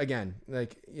like, again,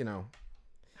 like, you know,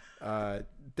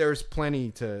 there's plenty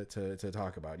to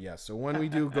talk about. Yes. So when we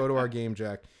do go to our game,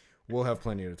 Jack, we'll have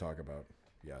plenty to talk about.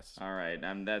 Yes. All right.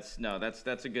 That's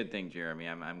a good thing, Jeremy.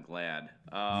 I'm glad.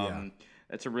 Yeah.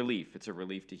 It's a relief. It's a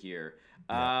relief to hear.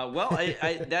 Well,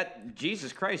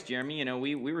 Jesus Christ, Jeremy, you know,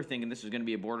 we were thinking this was going to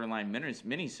be a borderline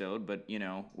mini-sode, but, you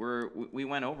know, we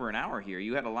went over an hour here.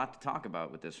 You had a lot to talk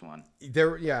about with this one.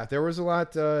 There was a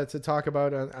lot to talk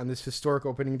about on this historic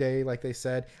opening day, like they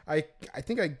said. I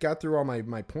think I got through all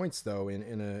my points, though,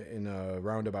 in a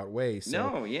roundabout way. So.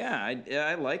 No, yeah,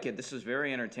 I like it. This was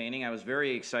very entertaining. I was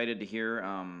very excited to hear,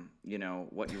 you know,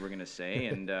 what you were going to say.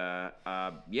 And,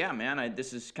 yeah, man,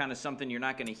 this is kind of something you're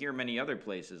not going to hear many other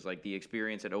places, like the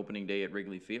experience at opening day at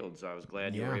Wrigley Field. So I was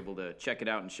glad you were able to check it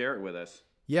out and share it with us.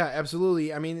 Yeah,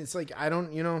 absolutely. I mean, it's like, I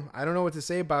don't know what to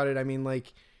say about it. I mean,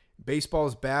 like,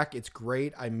 baseball's back. It's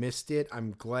great. I missed it.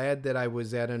 I'm glad that I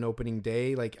was at an opening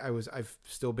day. Like, I've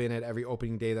still been at every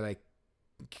opening day that I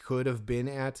could have been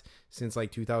at since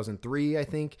like 2003, I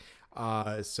think.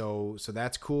 So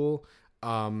that's cool.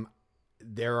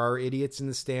 There are idiots in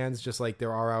the stands, just like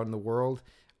there are out in the world.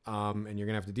 And you're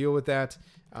gonna have to deal with that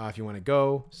if you want to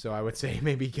go. So I would say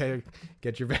maybe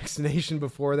get your vaccination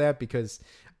before that, because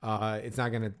it's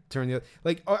not gonna turn the,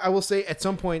 like, I will say at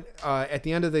some point at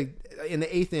the end of in the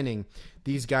 8th inning,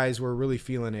 these guys were really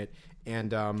feeling it,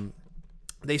 and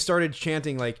they started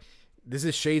chanting like, this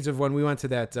is shades of when we went to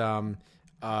that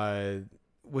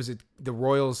was it the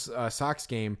Royals Sox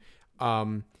game.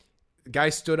 Guy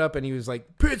stood up and he was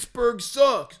like, Pittsburgh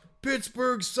sucks,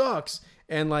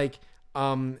 and like,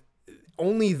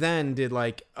 only then did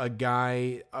like a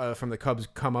guy from the Cubs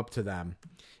come up to them,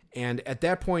 and at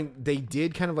that point they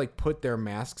did kind of like put their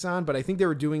masks on, but I think they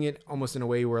were doing it almost in a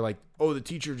way where like, oh, the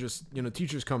teacher just, you know,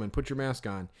 teacher's coming, put your mask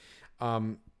on,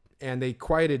 and they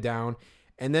quieted down,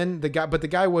 and then the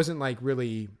guy wasn't like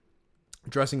really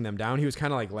dressing them down. He was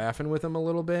kind of like laughing with them a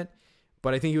little bit,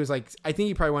 but I think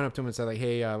he probably went up to him and said like,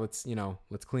 hey, let's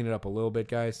clean it up a little bit,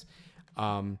 guys,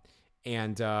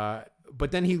 but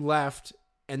then he left,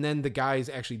 and then the guys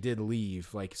actually did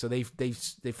leave. Like, so they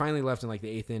finally left in like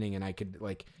the 8th inning, and I could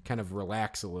like kind of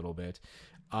relax a little bit.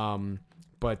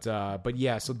 But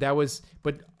yeah, so that was,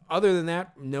 but other than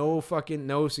that, no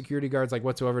security guards like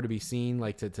whatsoever to be seen,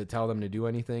 like to tell them to do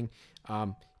anything.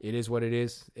 It is what it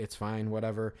is. It's fine,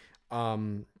 whatever.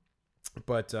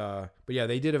 But yeah,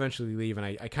 they did eventually leave, and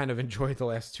I kind of enjoyed the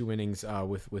last 2 innings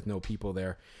with no people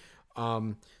there.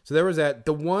 So there was that.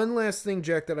 The one last thing,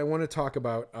 Jack, that I want to talk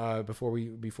about before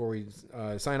we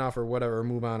sign off or whatever, or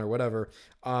move on or whatever.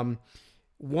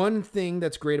 One thing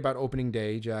that's great about opening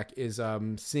day, Jack, is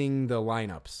seeing the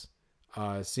lineups,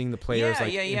 seeing the players.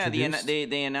 Yeah.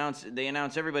 They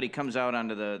announce everybody comes out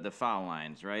onto the foul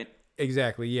lines, right?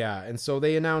 Exactly, yeah. And so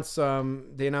they announce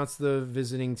the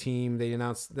visiting team. They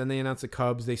announce the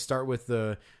Cubs. They start with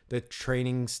the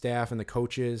training staff and the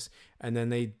coaches, and then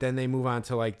they move on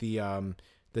to like the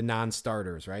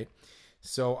non-starters, right?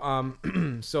 So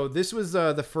so this was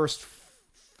the first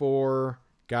 4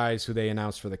 guys who they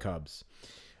announced for the Cubs.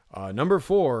 Number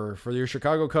 4 for your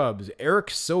Chicago Cubs, Eric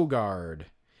Sogard.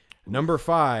 Number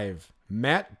 5,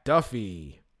 Matt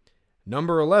Duffy.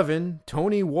 Number 11,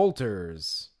 Tony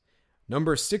Wolters.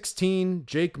 Number 16,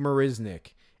 Jake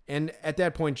Marisnick. And at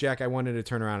that point, Jack, I wanted to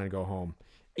turn around and go home.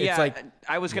 It's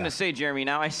I was going to say, Jeremy,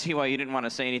 now I see why you didn't want to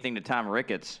say anything to Tom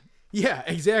Ricketts. Yeah,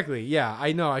 exactly. Yeah,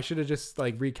 I know. I should have just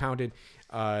recounted.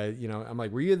 I'm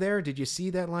like, were you there? Did you see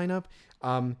that lineup?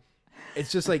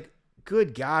 It's just like,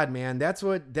 good God, man. That's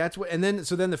what. And then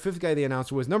the fifth guy they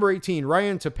announced was number 18,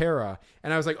 Ryan Tepera.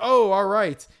 And I was like, oh, all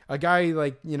right, a guy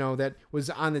that was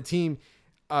on the team,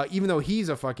 even though he's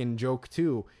a fucking joke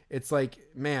too. It's like,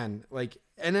 man,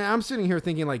 and I'm sitting here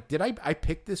thinking, did I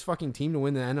pick this fucking team to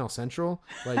win the NL Central?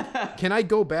 Can I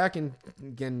go back and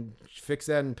again fix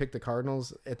that and pick the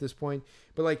Cardinals at this point?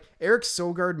 But Eric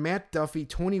Sogard, Matt Duffy,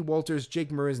 Tony Wolters, Jake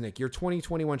Marisnick, your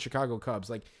 2021 Chicago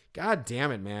Cubs. God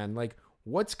damn it, man.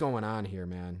 What's going on here,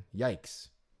 man? Yikes.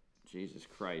 Jesus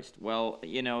Christ. Well,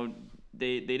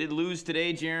 they did lose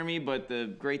today, Jeremy, but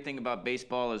the great thing about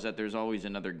baseball is that there's always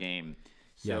another game.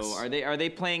 So yes. Are they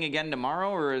playing again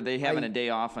tomorrow, or are they having a day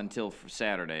off until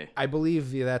Saturday? I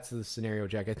believe that's the scenario,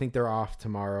 Jack. I think they're off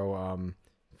tomorrow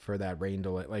for that rain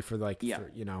delay. That's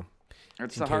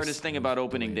the hardest thing about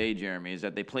opening day, Jeremy, is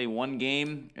that they play one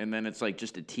game and then it's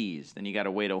just a tease. Then you got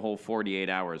to wait a whole 48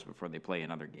 hours before they play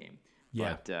another game.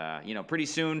 Yeah. But pretty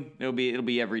soon it'll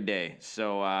be every day.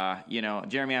 So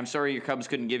Jeremy, I'm sorry your Cubs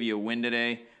couldn't give you a win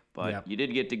today. But you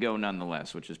did get to go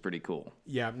nonetheless, which is pretty cool.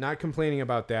 Yeah, not complaining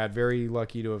about that. Very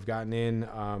lucky to have gotten in.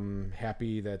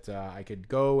 Happy that I could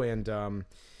go, and I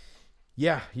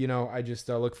just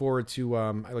look forward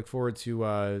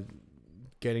to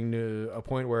getting to a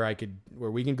point where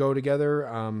we can go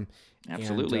together.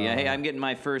 Absolutely. Hey, I'm getting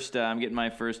my first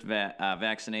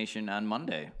vaccination on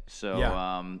Monday. So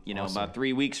awesome. About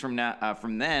 3 weeks from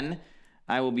then,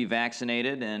 I will be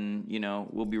vaccinated, and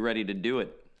we'll be ready to do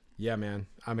it. Yeah, man,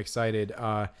 I'm excited.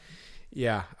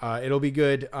 It'll be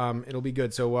good. It'll be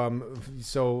good.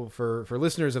 So for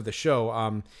listeners of the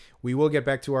show, we will get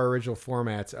back to our original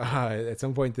format at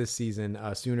some point this season,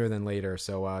 sooner than later.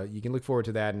 So you can look forward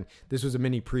to that. And this was a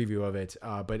mini preview of it.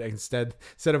 But instead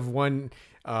of one,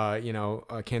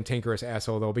 cantankerous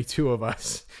asshole, there'll be two of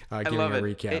us giving a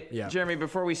recap. Hey, Jeremy,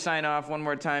 before we sign off, one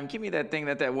more time, give me that thing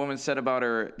that woman said about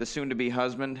the soon-to-be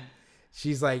husband.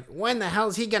 She's like, when the hell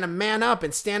is he going to man up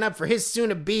and stand up for his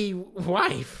soon-to-be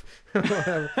wife?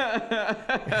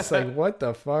 It's like, what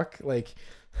the fuck?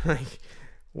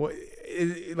 What?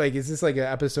 Is this an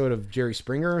episode of Jerry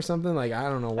Springer or something? I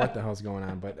don't know what the hell's going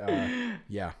on, but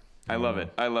yeah. I love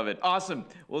it. Awesome.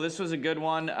 Well, this was a good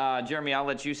one. Jeremy, I'll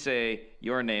let you say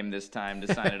your name this time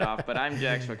to sign it off, but I'm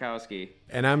Jack Swakowski.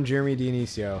 And I'm Jeremy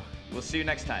Dionisio. We'll see you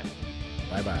next time.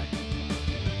 Bye-bye.